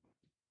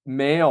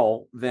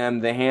mail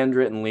them the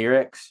handwritten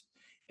lyrics,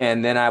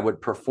 and then I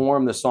would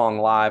perform the song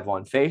live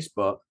on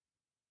Facebook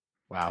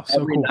Wow.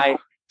 So every cool. night.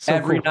 So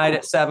Every cool. night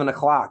at 7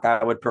 o'clock,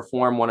 I would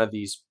perform one of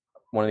these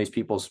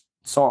people's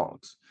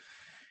songs.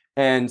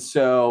 And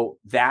so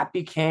that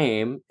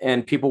became,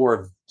 and people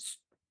were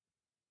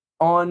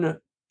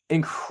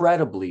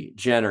incredibly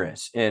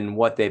generous in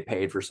what they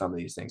paid for some of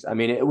these things. I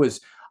mean,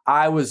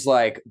 I was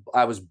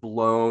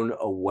blown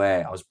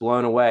away. I was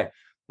blown away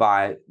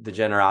by the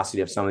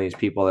generosity of some of these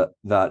people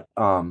that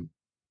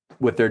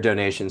with their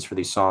donations for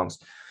these songs.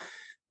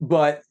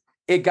 But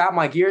it got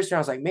my gears turned. I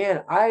was like,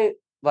 man, I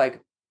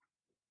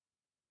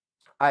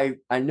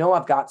know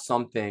I've got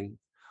something.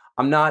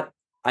 I'm not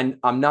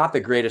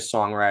the greatest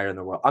songwriter in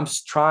the world. I'm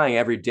just trying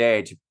every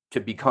day to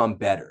become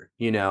better,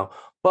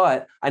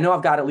 but I know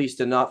I've got at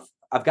least enough.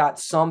 I've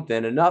got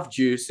enough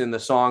juice in the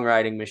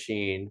songwriting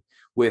machine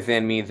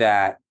within me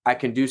that I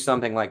can do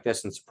something like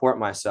this and support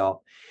myself.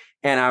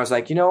 And I was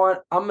like, you know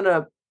what?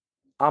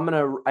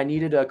 I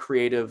needed a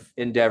creative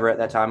endeavor at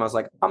that time. I was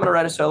like, I'm going to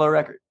write a solo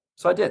record.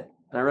 So I did.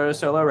 And I wrote a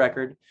solo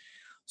record.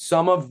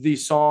 Some of the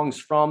songs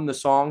from the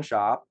song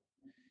shop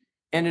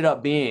ended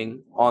up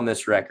being on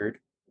this record.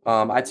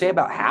 I'd say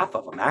about half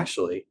of them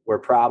actually were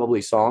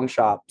probably song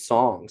shop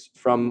songs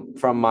from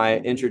my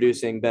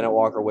introducing Bennett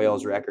Walker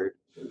Wales record.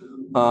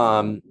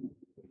 And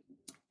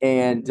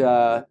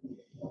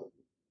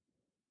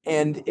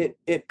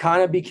it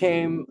kind of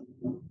became,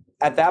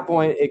 at that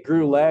point, it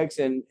grew legs,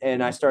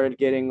 and I started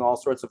getting all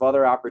sorts of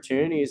other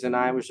opportunities. And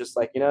I was just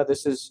like,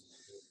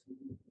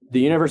 the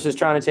universe is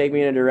trying to take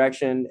me in a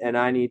direction, and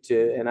I need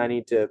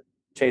to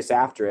chase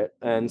after it.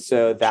 And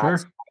so that's Sure.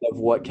 kind of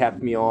what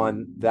kept me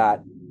on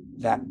that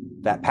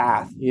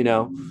path,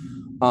 and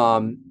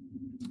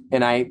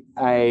I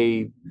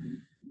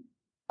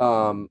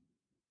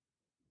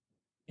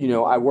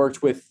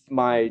worked with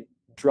my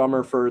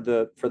drummer for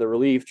the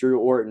Relief, Drew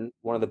Orton,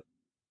 one of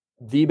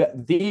the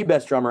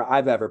best drummer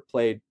I've ever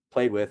played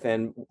with,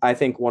 and I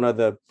think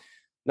not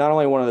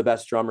only one of the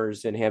best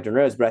drummers in Hampton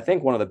Roads, but I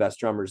think one of the best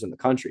drummers in the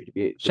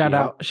country. Shout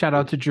out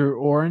to Drew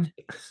Orrin.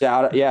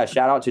 Shout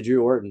out to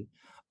Drew Orton.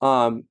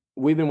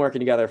 We've been working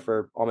together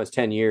for almost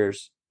 10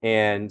 years,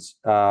 and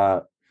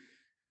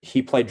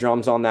he played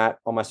drums on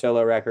my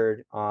solo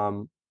record.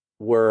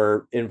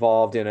 We're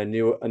involved in a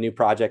new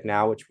project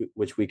now,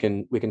 which we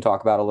can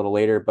talk about a little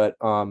later. But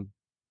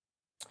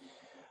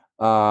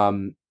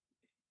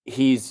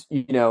he's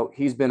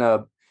been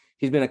a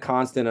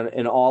constant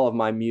in all of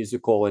my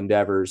musical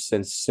endeavors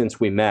since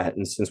we met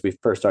and since we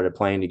first started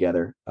playing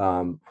together.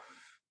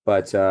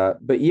 But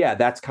yeah,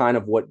 that's kind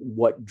of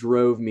what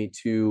drove me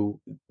to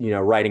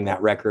writing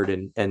that record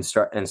and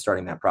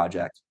starting that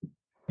project.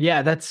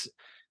 Yeah, that's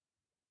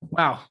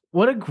wow,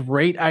 what a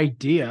great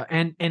idea.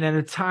 And at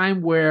a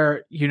time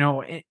where,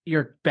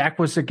 your back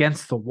was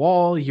against the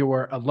wall, you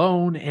were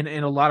alone, and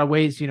in a lot of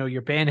ways,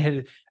 your band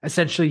had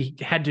essentially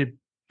had to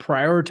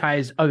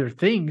prioritize other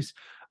things,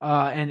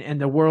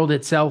 and the world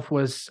itself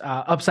was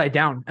upside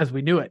down as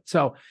we knew it.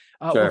 So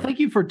Sure. well, thank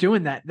you for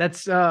doing that.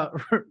 That's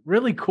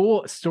really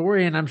cool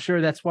story, and I'm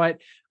sure that's what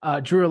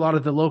drew a lot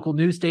of the local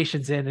news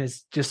stations in,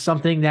 is just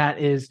something that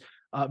is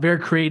very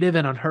creative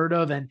and unheard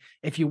of. And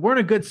if you weren't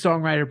a good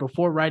songwriter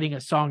before writing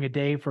a song a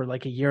day for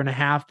like a year and a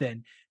half,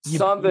 then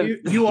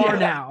you are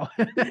now.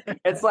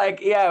 It's like,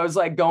 yeah, it was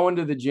like going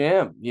to the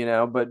gym,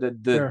 but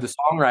the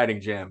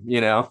songwriting gym,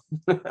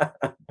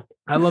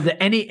 I love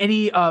that.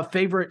 Any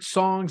favorite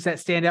songs that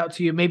stand out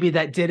to you, maybe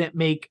that didn't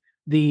make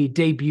the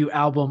debut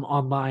album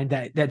online,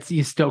 that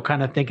you still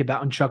kind of think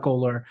about and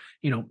chuckle, or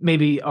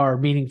maybe are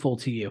meaningful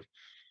to you?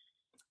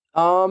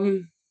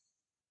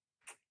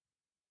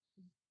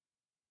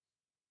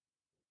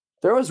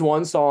 There was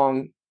one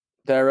song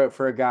that I wrote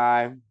for a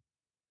guy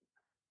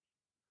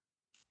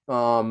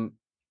who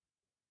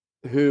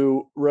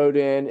wrote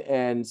in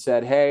and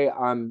said, hey,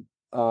 I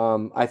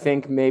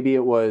think maybe he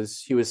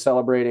was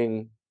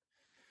celebrating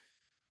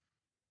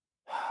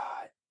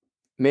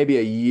maybe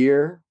a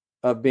year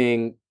of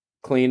being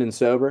clean and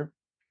sober.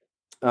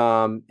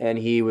 And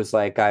he was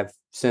like, I've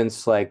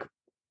since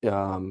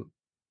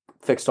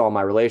fixed all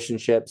my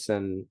relationships,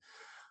 and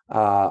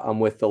I'm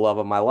with the love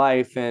of my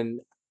life. And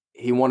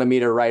he wanted me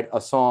to write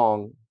a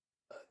song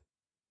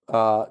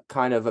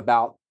kind of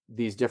about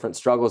these different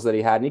struggles that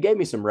he had. And he gave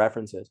me some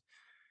references.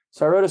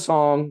 So I wrote a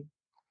song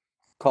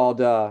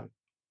called, I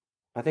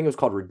think it was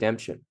called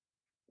Redemption.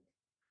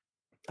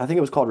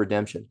 And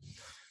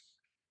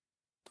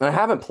I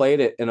haven't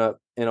played it in a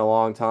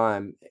long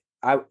time.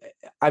 I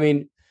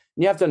mean,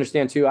 you have to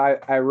understand too,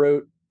 I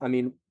wrote,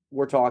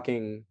 we're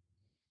talking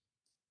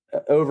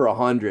over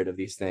 100 of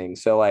these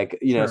things. So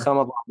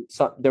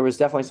there was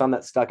definitely some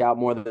that stuck out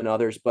more than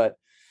others, but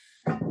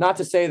not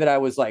to say that I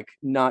was like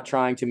not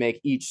trying to make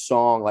each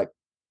song like,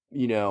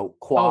 Oh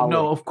quality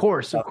no, of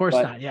course stuff,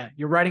 not. Yeah,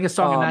 you're writing a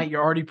song a night.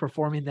 You're already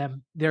performing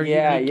them. They're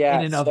unique in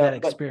yeah. and of that So,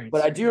 but experience.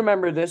 I do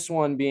remember this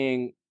one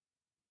being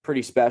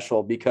pretty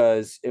special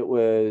because it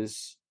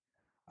was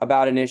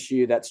about an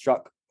issue that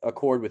struck a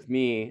chord with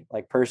me,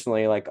 like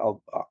personally, like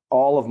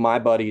all of my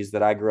buddies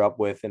that I grew up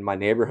with in my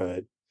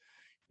neighborhood.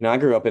 I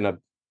grew up in a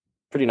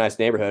pretty nice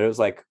neighborhood. It was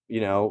like,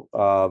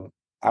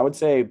 I would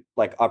say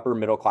like upper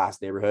middle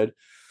class neighborhood,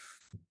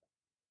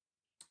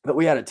 but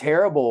we had a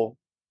terrible,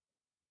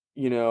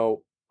 you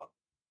know,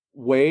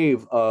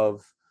 wave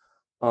of,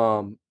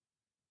 um,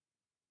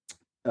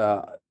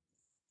 uh,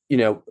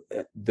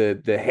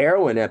 the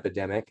heroin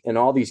epidemic, and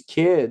all these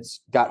kids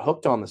got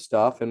hooked on the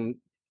stuff. And,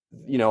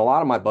 a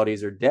lot of my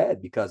buddies are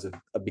dead because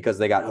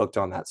they got hooked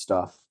on that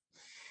stuff.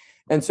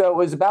 And so it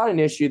was about an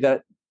issue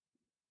that,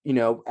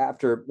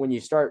 after when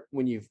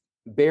you've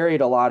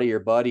buried a lot of your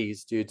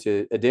buddies due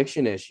to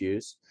addiction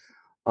issues,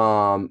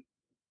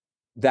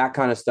 that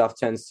kind of stuff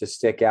tends to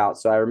stick out.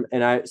 So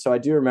I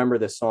do remember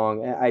this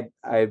song.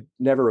 I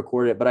never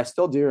recorded it, but I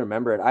still do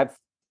remember it. I've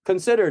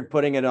considered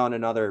putting it on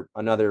another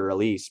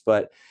release,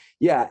 but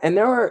yeah. And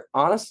there were,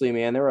 honestly,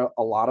 man, there were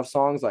a lot of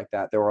songs like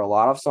that. There were a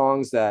lot of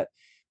songs that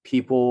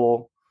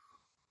people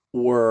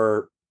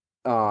were,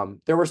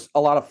 there were a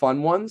lot of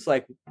fun ones,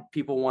 like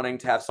people wanting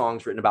to have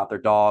songs written about their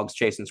dogs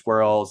chasing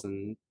squirrels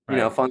and,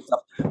 fun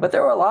stuff. But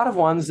there were a lot of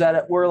ones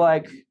that were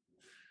like,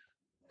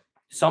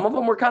 some of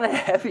them were kind of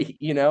heavy,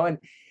 and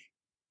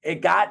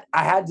I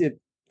had to,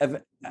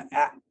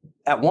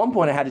 at one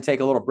point I had to take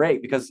a little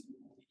break, because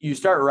you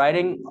start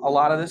writing a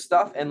lot of this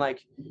stuff and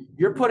like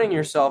you're putting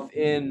yourself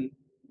in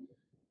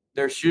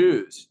their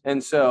shoes.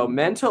 And so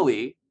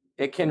mentally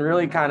it can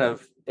really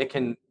it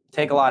can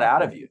take a lot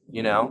out of you,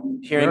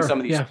 hearing some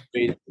of these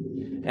stories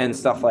and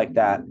stuff like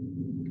that.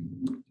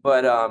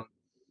 But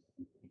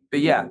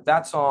yeah,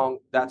 that song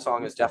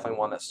is definitely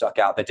one that stuck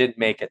out, that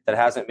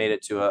hasn't made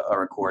it to a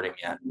recording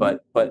yet,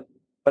 but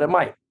it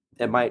might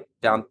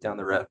down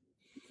the road.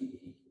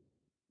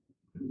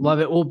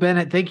 Love it. Well,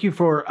 Bennett, thank you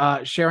for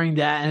sharing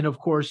that, and of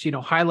course,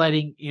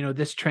 highlighting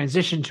this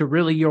transition to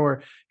really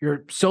your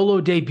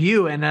solo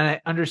debut. And I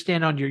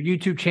understand on your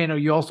YouTube channel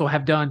you also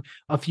have done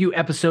a few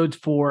episodes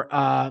for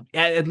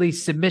at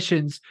least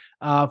submissions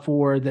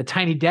for the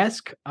Tiny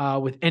Desk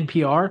with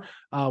NPR,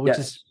 which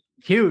is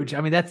huge.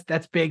 I mean,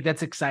 that's big.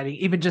 That's exciting.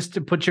 Even just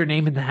to put your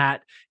name in the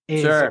hat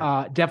is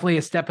definitely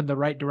a step in the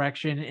right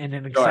direction, and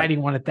an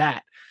exciting one at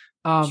that.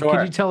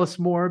 Could you tell us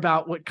more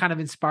about what kind of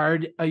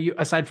inspired you,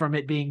 aside from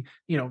it being,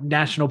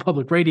 national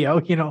public radio,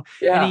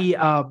 any,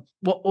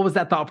 what was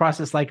that thought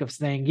process like of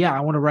saying, yeah,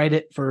 I want to write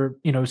it for,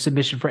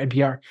 submission for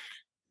NPR?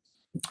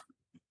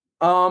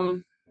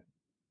 Well,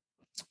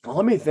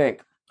 let me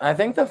think. I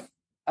think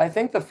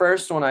the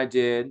first one I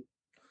did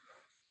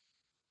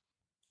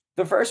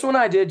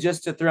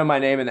just to throw my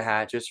name in the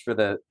hat, just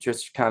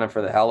kind of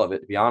for the hell of it,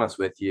 to be honest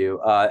with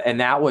you. And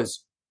that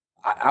was,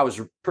 I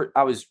was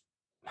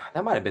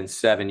that might've been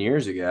 7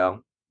 years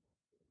ago.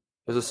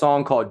 There's a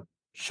song called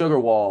Sugar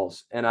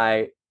Walls, and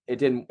it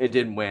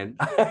didn't win,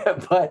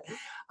 but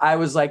I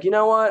was like, you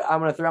know what? I'm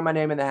going to throw my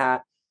name in the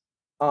hat.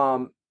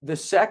 The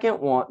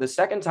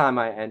second time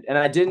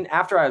I didn't,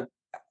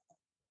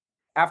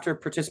 after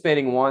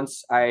participating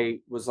once,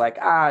 I was like,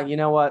 you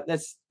know what?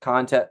 The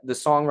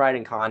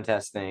songwriting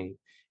contest thing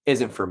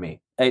isn't for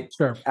me. I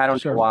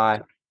don't know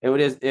why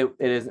it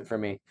isn't for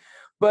me.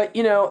 But,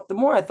 the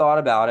more I thought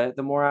about it,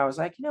 the more I was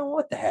like,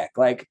 what the heck?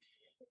 Like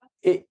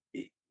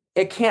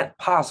it can't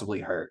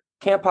possibly hurt.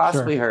 Can't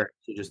possibly hurt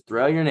to just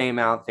throw your name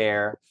out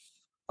there.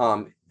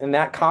 And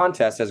that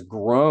contest has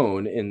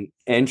grown in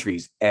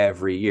entries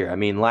every year. I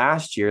mean,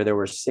 last year there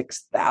were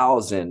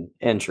 6,000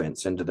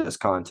 entrants into this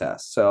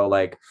contest. So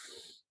like,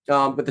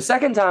 but the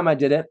second time I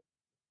did it,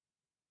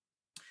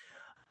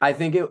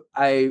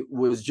 I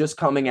was just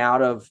coming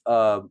out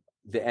of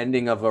the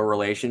ending of a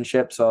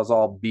relationship. So I was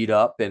all beat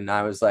up, and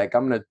I was like,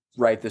 I'm going to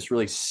write this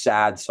really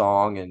sad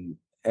song.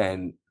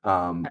 And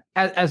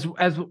as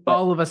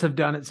all of us have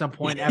done at some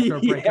point after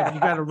a breakup, you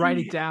got to write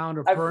it down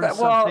or burn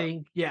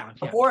something. Yeah.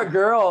 Poor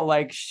girl,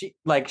 she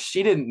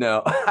didn't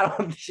know.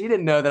 She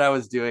didn't know that I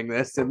was doing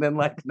this. And then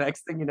like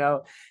next thing you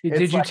know,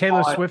 did you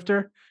Taylor Swift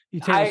her?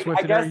 I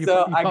guess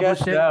so. I guess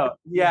so.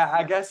 Yeah,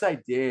 I guess I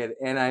did.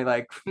 And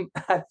I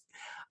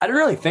didn't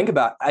really think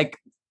about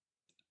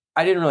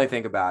I didn't really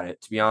think about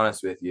it, to be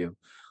honest with you,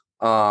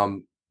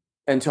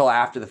 until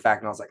after the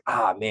fact. And I was like,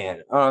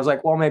 man. And I was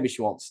like, well, maybe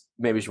she won't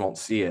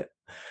see it.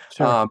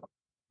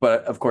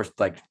 But of course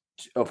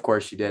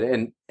she did.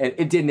 And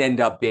it didn't end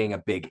up being a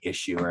big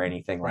issue or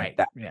anything like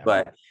that. Yeah.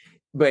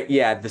 But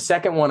yeah, the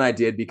second one I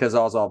did because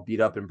I was all beat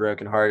up and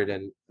brokenhearted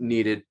and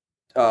needed,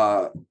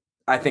 I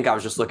think I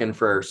was just looking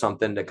for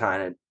something to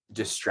kind of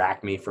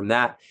distract me from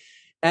that.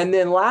 And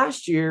then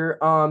last year,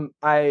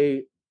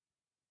 I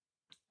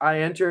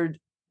entered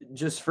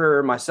just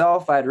for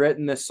myself. I'd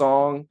written this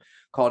song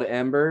called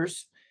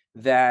Embers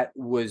that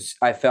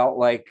I felt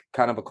like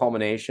kind of a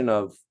culmination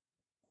of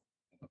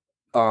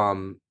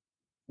coming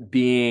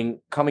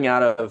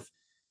out of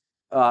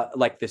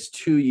like this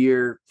 2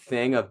 year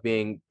thing of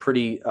being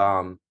pretty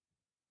of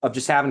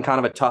just having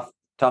kind of a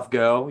tough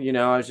go.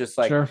 I was just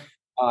like, Sure.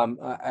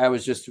 I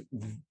was just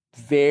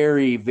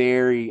very,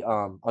 very,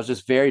 I was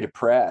just very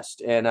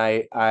depressed. And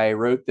I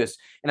wrote this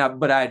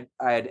but I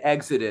had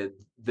exited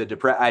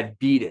the I'd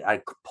beat it.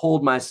 I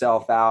pulled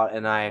myself out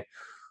and I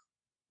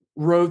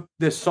wrote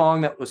this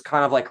song that was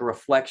kind of like a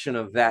reflection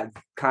of that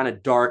kind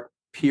of dark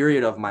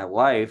period of my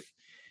life.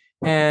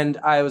 And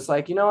I was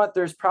like, you know what,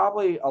 there's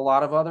probably a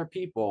lot of other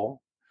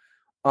people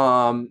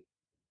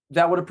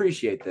that would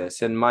appreciate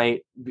this and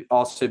might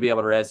also be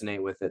able to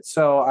resonate with it.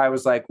 So I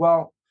was like,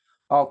 well,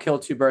 I'll kill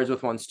two birds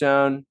with one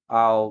stone.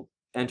 I'll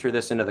enter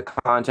this into the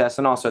contest.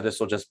 And also this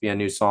will just be a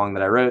new song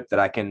that I wrote that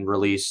I can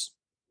release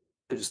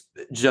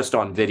just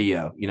on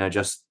video,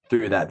 just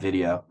through that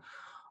video.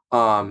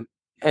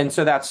 And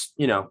so that's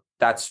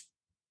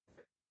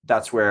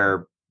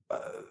where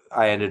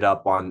I ended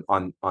up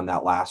on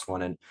that last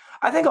one. And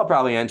I think I'll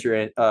probably enter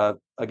it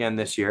again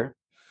this year.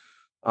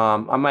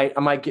 I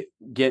might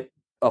get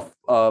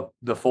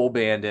the full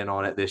band in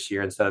on it this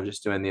year instead of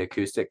just doing the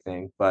acoustic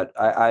thing. But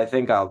I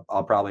think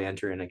I'll probably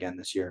enter in again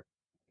this year.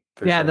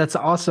 Yeah, Sure. that's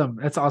awesome.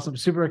 That's awesome.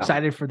 Super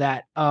excited for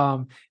that.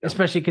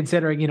 Especially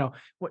considering,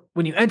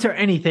 when you enter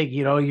anything,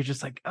 you're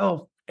just like,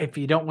 oh, if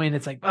you don't win,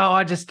 it's like, oh,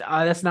 I just,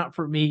 that's not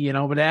for me,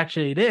 but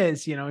actually it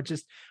is, it's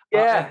just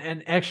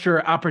an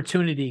extra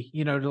opportunity,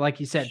 to, like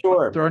you said,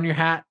 Sure. throw in your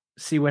hat,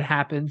 see what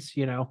happens,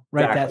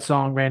 write that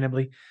song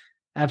randomly.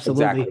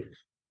 Absolutely. Exactly.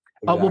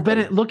 Well,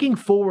 Bennett, looking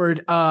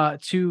forward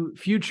to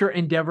future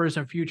endeavors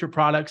and future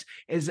projects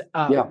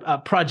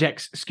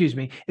projects, excuse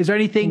me. Is there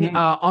anything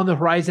on the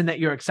horizon that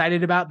you're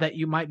excited about that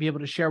you might be able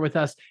to share with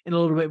us in a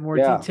little bit more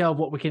detail of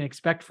what we can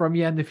expect from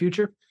you in the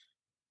future?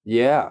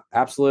 Yeah,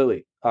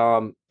 absolutely.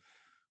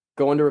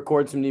 Going to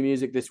record some new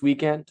music this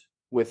weekend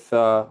with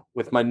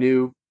my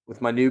new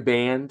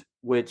band,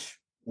 which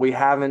we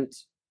haven't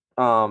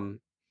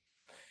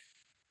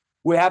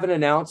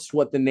announced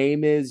what the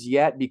name is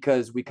yet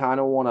because we kind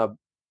of want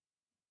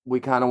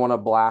to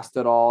blast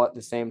it all at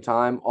the same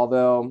time.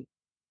 Although,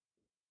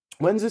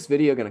 when's this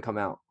video going to come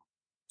out?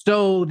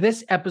 So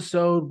this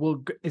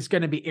episode is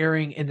going to be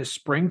airing in the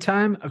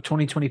springtime of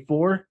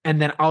 2024,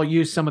 and then I'll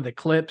use some of the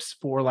clips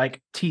for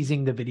like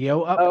teasing the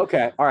video up. Oh,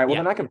 okay, all right. Well,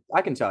 then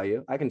I can tell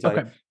you.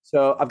 You.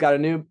 So I've got a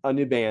new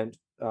band.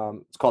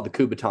 It's called the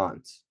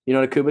Kubatons. You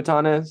know what a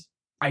Kubaton is?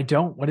 I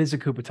don't. What is a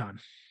Kubaton?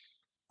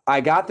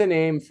 I got the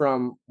name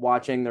from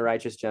watching The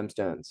Righteous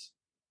Gemstones.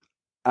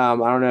 I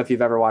don't know if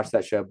you've ever watched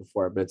that show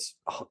before, but it's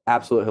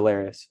absolutely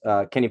hilarious.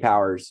 Kenny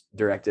Powers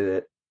directed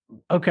it.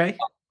 Okay.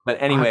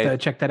 But anyway, I'll have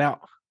to check that out.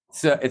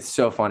 So it's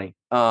so funny.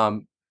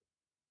 But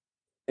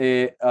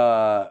a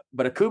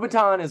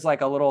Kubaton is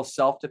like a little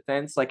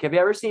self-defense. Like, have you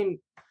ever seen,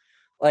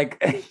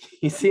 like,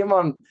 you see them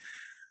on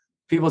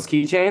people's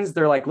keychains?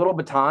 They're like little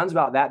batons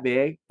about that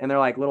big, and they're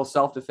like little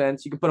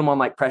self-defense. You can put them on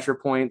like pressure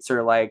points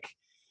or like,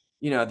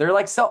 they're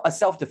like a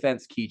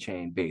self-defense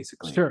keychain,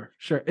 basically. Sure.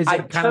 Is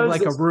it kind of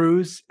like a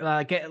ruse,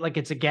 like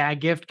it's a gag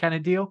gift kind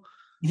of deal?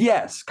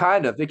 Yes,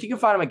 kind of. Like you can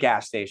find them at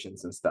gas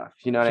stations and stuff.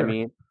 You know what I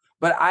mean?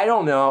 But I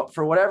don't know.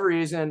 For whatever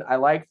reason, I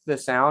like the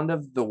sound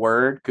of the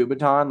word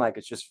Kubaton. Like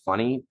it's just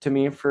funny to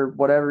me for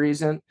whatever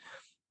reason.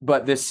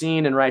 But the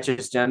scene in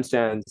Righteous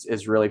Gemstones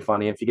is really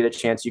funny. If you get a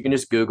chance, you can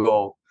just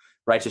Google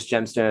Righteous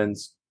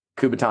Gemstones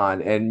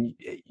Kubaton, and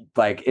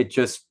like it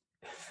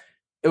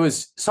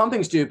was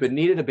something stupid.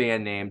 Needed a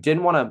band name.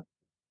 Didn't want to.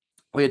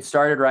 We had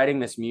started writing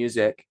this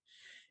music,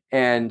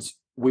 and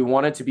we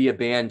wanted to be a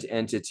band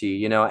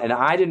entity, and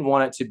I didn't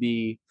want it to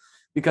be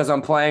because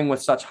I'm playing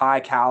with such high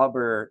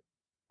caliber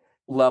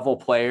level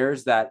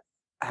players that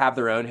have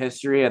their own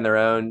history and their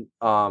own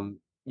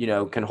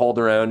can hold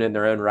their own in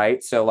their own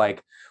right. So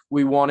like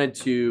we wanted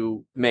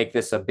to make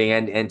this a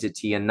band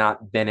entity and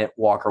not Bennett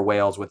Walker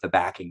Wales with a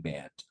backing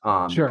band.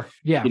 Sure.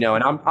 Yeah.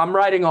 And I'm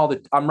writing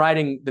I'm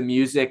writing the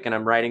music and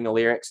I'm writing the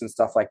lyrics and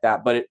stuff like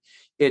that. But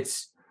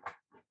it's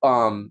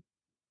I'll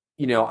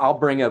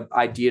bring an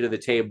idea to the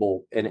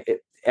table and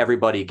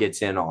everybody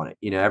gets in on it.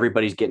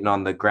 Everybody's getting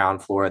on the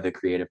ground floor of the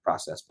creative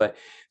process. But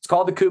it's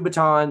called the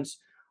Kubatons.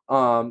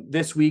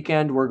 This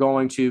weekend, we're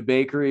going to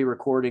Bakery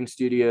Recording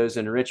Studios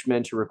in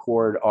Richmond to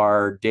record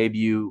our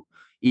debut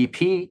EP.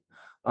 It's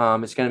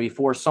going to be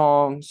 4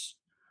 songs.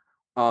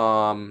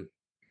 And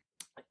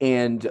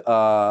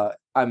I'm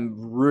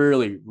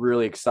really,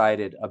 really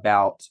excited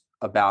about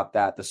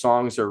that. The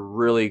songs are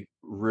really,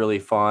 really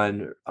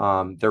fun.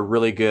 They're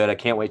really good. I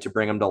can't wait to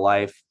bring them to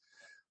life.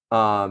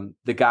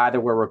 The guy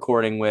that we're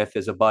recording with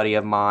is a buddy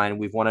of mine.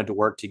 We've wanted to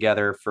work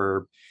together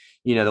for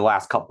the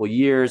last couple of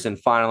years, and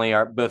finally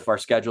both of our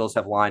schedules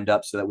have lined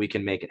up so that we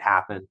can make it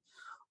happen.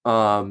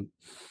 And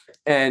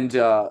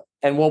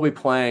we'll be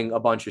playing a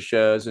bunch of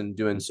shows and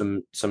doing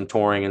some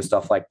touring and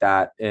stuff like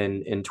that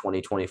in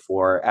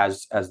 2024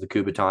 as the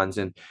Kubatons.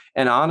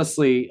 And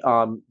honestly,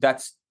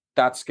 that's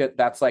good.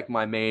 That's like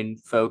my main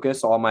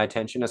focus. All my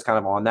attention is kind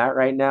of on that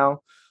right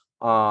now.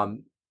 I'll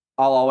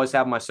always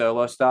have my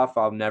solo stuff.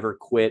 I'll never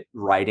quit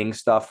writing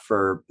stuff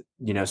for,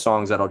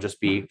 songs that'll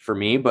just be for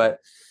me, but,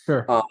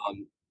 sure.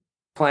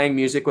 playing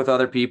music with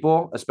other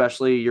people,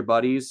 especially your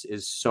buddies,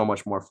 is so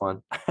much more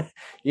fun. It's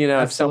so much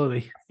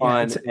Absolutely. Yeah,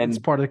 fun, it's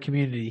and part of the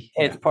community.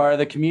 it's Yeah. part of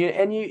the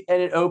community,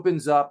 and it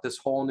opens up this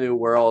whole new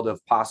world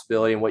of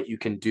possibility and what you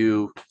can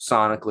do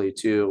sonically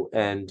too.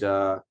 And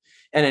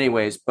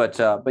anyways, but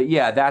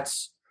yeah,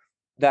 that's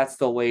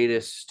the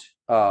latest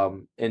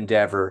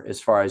endeavor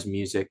as far as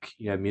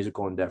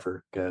musical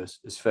endeavor goes,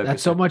 is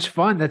That's so focusing. much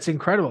fun. That's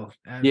incredible.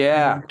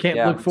 Yeah, Can't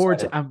yeah, look I'm forward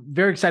excited. to. I'm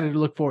very excited to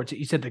look forward to.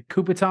 You said the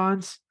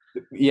Coupetons.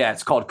 Yeah,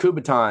 it's called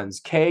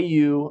Kubotans.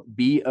 Kubotans.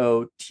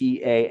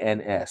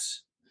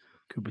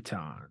 Coupetons.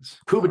 All right.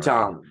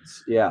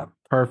 Kubotans. Yeah,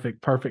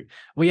 Perfect. Perfect.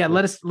 Well, yeah.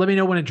 Let me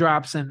know when it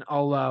drops, and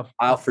I'll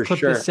I'll for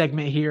clip this sure.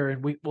 segment here,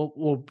 and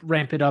we'll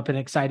ramp it up and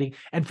exciting.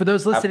 And for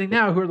those listening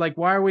now who are like,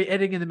 why are we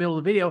editing in the middle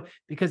of the video?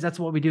 Because that's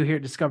what we do here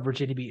at Discover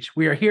Virginia Beach.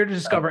 We are here to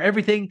discover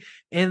everything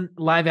in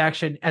live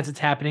action as it's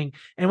happening.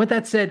 And with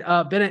that said,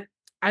 Bennett,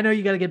 I know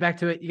you got to get back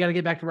to it. You got to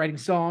get back to writing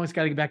songs.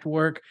 Got to get back to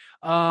work.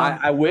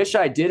 I wish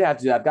I did have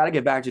to do that. I've got to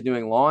get back to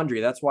doing laundry.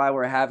 That's why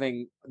we're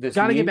having this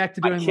Got to get meeting back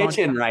to in my doing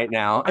kitchen laundry. right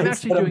now. I'm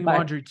actually doing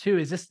laundry too.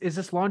 Is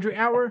this laundry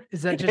hour?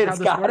 Is that just how It's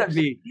this gotta works?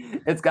 be.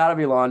 It's gotta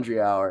be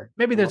laundry hour.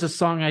 Maybe there's a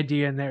song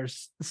idea in there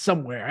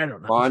somewhere. I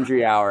don't know.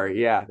 Laundry hour.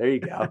 Yeah, there you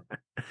go.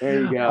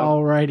 There you go.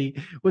 All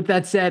righty. With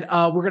that said,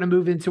 we're going to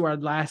move into our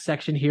last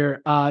section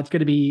here. It's going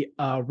to be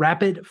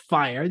rapid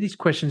fire. These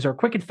questions are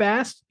quick and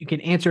fast. You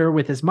can answer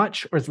with as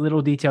much or as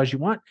little detail as you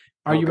want.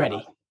 Are you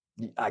ready?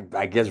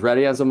 I guess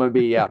ready as I'm gonna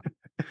be. Yeah.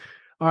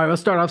 All right,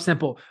 let's start off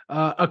simple.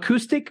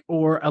 Acoustic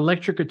or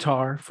electric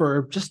guitar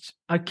for just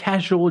a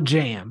casual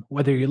jam,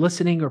 whether you're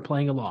listening or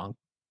playing along.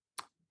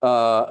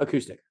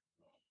 Acoustic.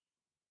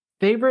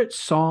 Favorite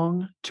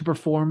song to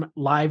perform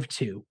live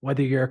to,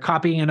 whether you're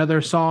copying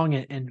another song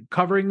and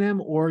covering them,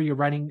 or you're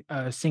writing,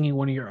 singing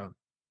one of your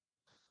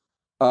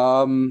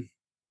own.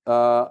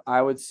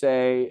 I would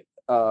say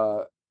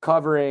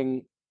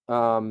covering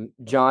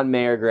John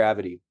Mayer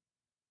Gravity.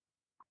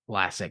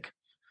 Classic.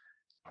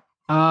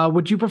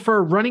 Would you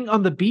prefer running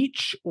on the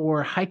beach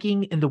or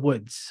hiking in the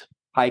woods?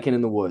 Hiking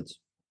in the woods.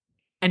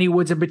 Any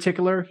woods in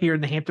particular here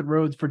in the Hampton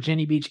Roads,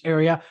 Virginia Beach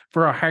area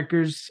for our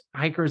hikers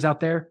out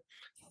there?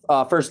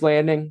 First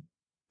Landing.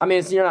 I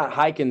mean, you're not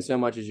hiking so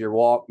much as you're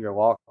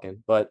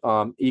walking, but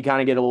you kind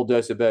of get a little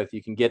dose of both.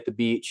 You can get the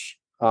beach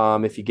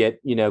if you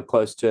get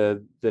close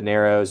to the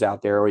Narrows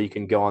out there, or you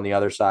can go on the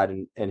other side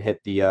and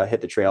hit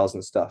the trails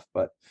and stuff.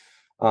 But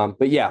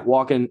yeah,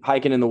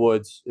 hiking in the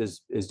woods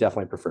is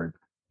definitely preferred.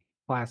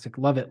 Classic.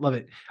 Love it. Love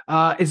it.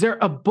 Is there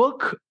a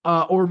book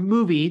or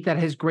movie that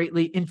has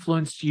greatly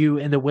influenced you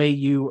in the way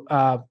you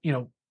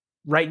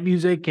write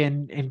music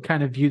and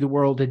kind of view the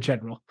world in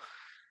general?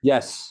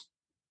 Yes,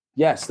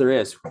 there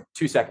is.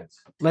 2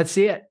 seconds. Let's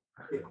see it.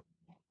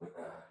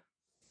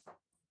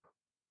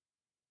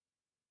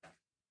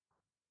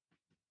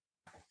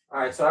 All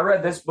right, so I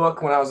read this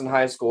book when I was in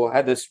high school. I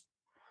had this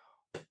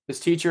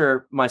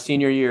teacher my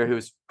senior year who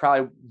was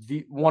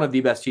probably one of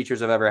the best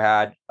teachers I've ever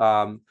had.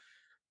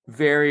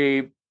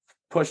 Very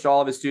pushed all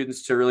of his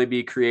students to really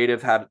be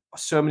creative, had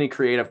so many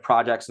creative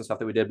projects and stuff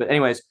that we did. But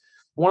anyways,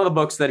 one of the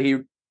books that he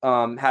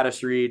had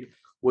us read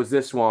was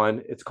this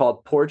one. It's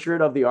called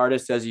Portrait of the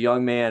Artist as a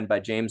Young Man by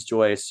James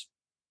Joyce.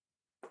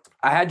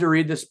 I had to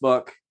read this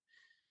book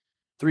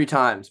 3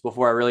 times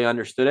before I really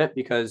understood it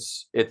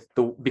because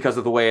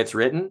of the way it's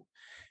written.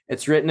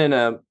 It's written in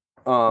a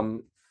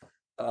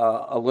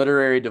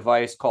literary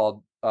device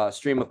called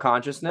stream of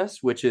consciousness,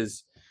 which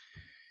is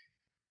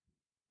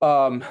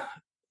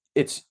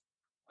it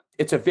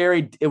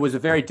was a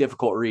very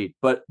difficult read,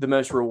 but the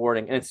most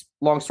rewarding. And it's,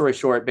 long story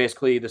short,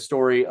 basically the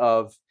story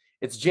of,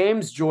 it's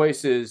James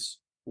Joyce's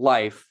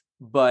life,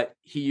 but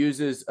he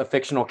uses a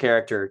fictional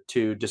character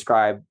to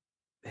describe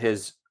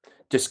his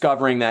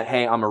discovering that,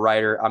 hey, I'm a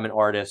writer, I'm an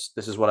artist,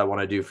 this is what I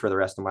want to do for the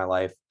rest of my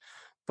life.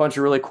 Bunch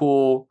of really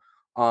cool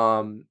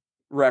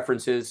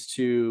references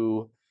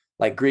to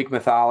like Greek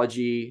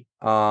mythology.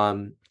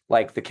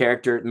 Like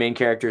the main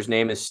character's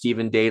name is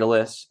Stephen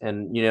Daedalus.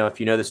 And, if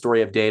you know the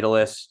story of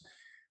Daedalus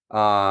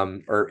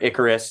or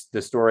Icarus,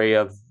 the story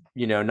of,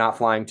 not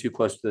flying too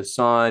close to the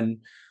sun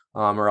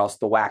or else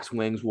the wax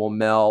wings will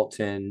melt.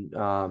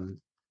 And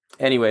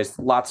anyways,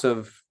 lots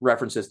of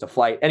references to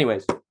flight.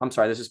 Anyways, I'm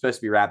sorry, this is supposed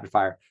to be rapid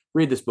fire.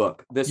 Read this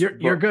book.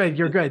 You're good.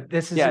 You're good.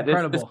 This is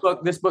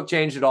incredible. This book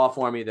changed it all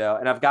for me though.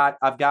 And I've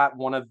got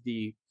one of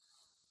the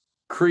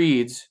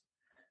creeds.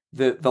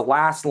 The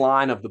last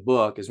line of the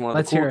book is one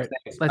of the coolest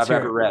things I've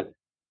ever read.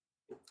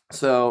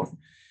 So,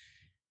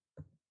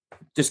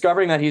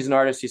 discovering that he's an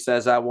artist, he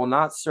says, "I will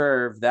not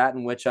serve that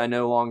in which I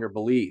no longer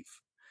believe,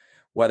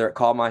 whether it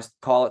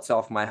call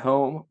itself my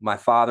home, my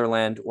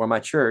fatherland, or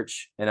my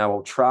church, and I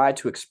will try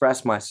to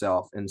express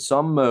myself in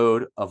some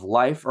mode of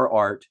life or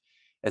art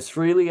as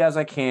freely as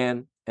I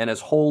can and as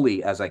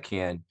wholly as I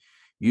can,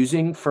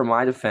 using for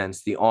my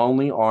defense the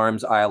only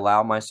arms I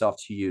allow myself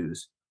to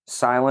use: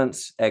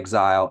 silence,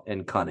 exile,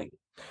 and cunning."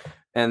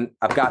 And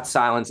I've got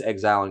silence,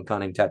 exile, and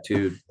cunning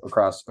tattooed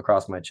across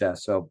my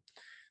chest. So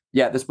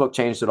yeah, this book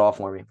changed it all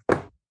for me.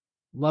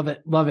 Love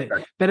it. Love it.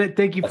 Right. Bennett,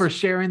 thank you Yes. for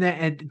sharing that.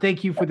 And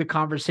thank you for the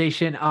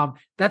conversation.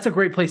 That's a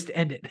great place to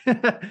end it.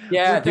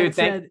 Yeah, With dude. that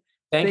said,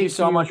 Thank you thank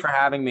so much you. for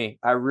having me.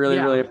 I really,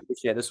 Yeah. really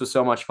appreciate it. This was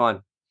so much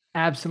fun.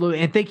 Absolutely.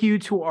 And thank you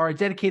to our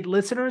dedicated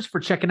listeners for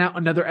checking out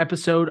another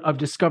episode of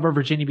Discover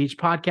Virginia Beach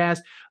podcast.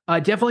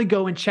 Definitely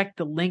go and check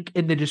the link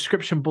in the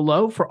description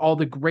below for all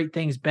the great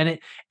things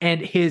Bennett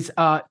and his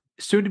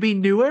soon to be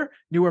newer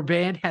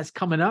band has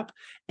coming up.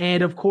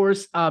 And of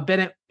course,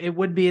 Bennett, it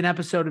wouldn't be an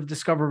episode of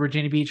Discover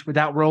Virginia Beach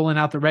without rolling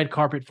out the red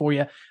carpet for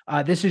you.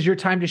 This is your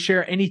time to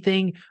share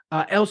anything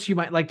else you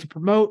might like to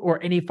promote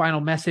or any final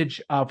message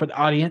for the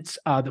audience.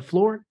 The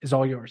floor is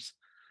all yours.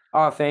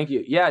 Oh, thank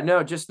you. Yeah,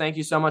 no, just thank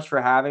you so much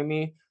for having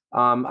me.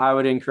 I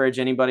would encourage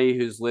anybody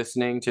who's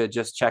listening to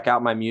just check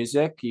out my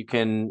music. You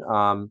can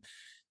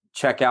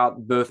check out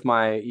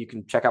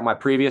my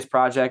previous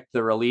project,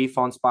 The Relief,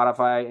 on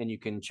Spotify, and you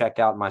can check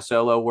out my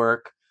solo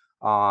work,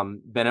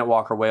 Bennett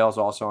Walker Wales,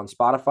 also on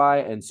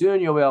Spotify. And soon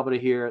you'll be able to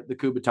hear the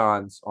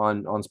Kubatons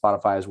on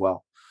Spotify as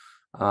well.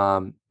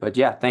 But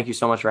yeah, thank you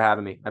so much for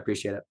having me. I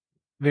appreciate it.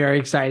 Very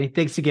exciting.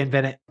 Thanks again,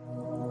 Bennett.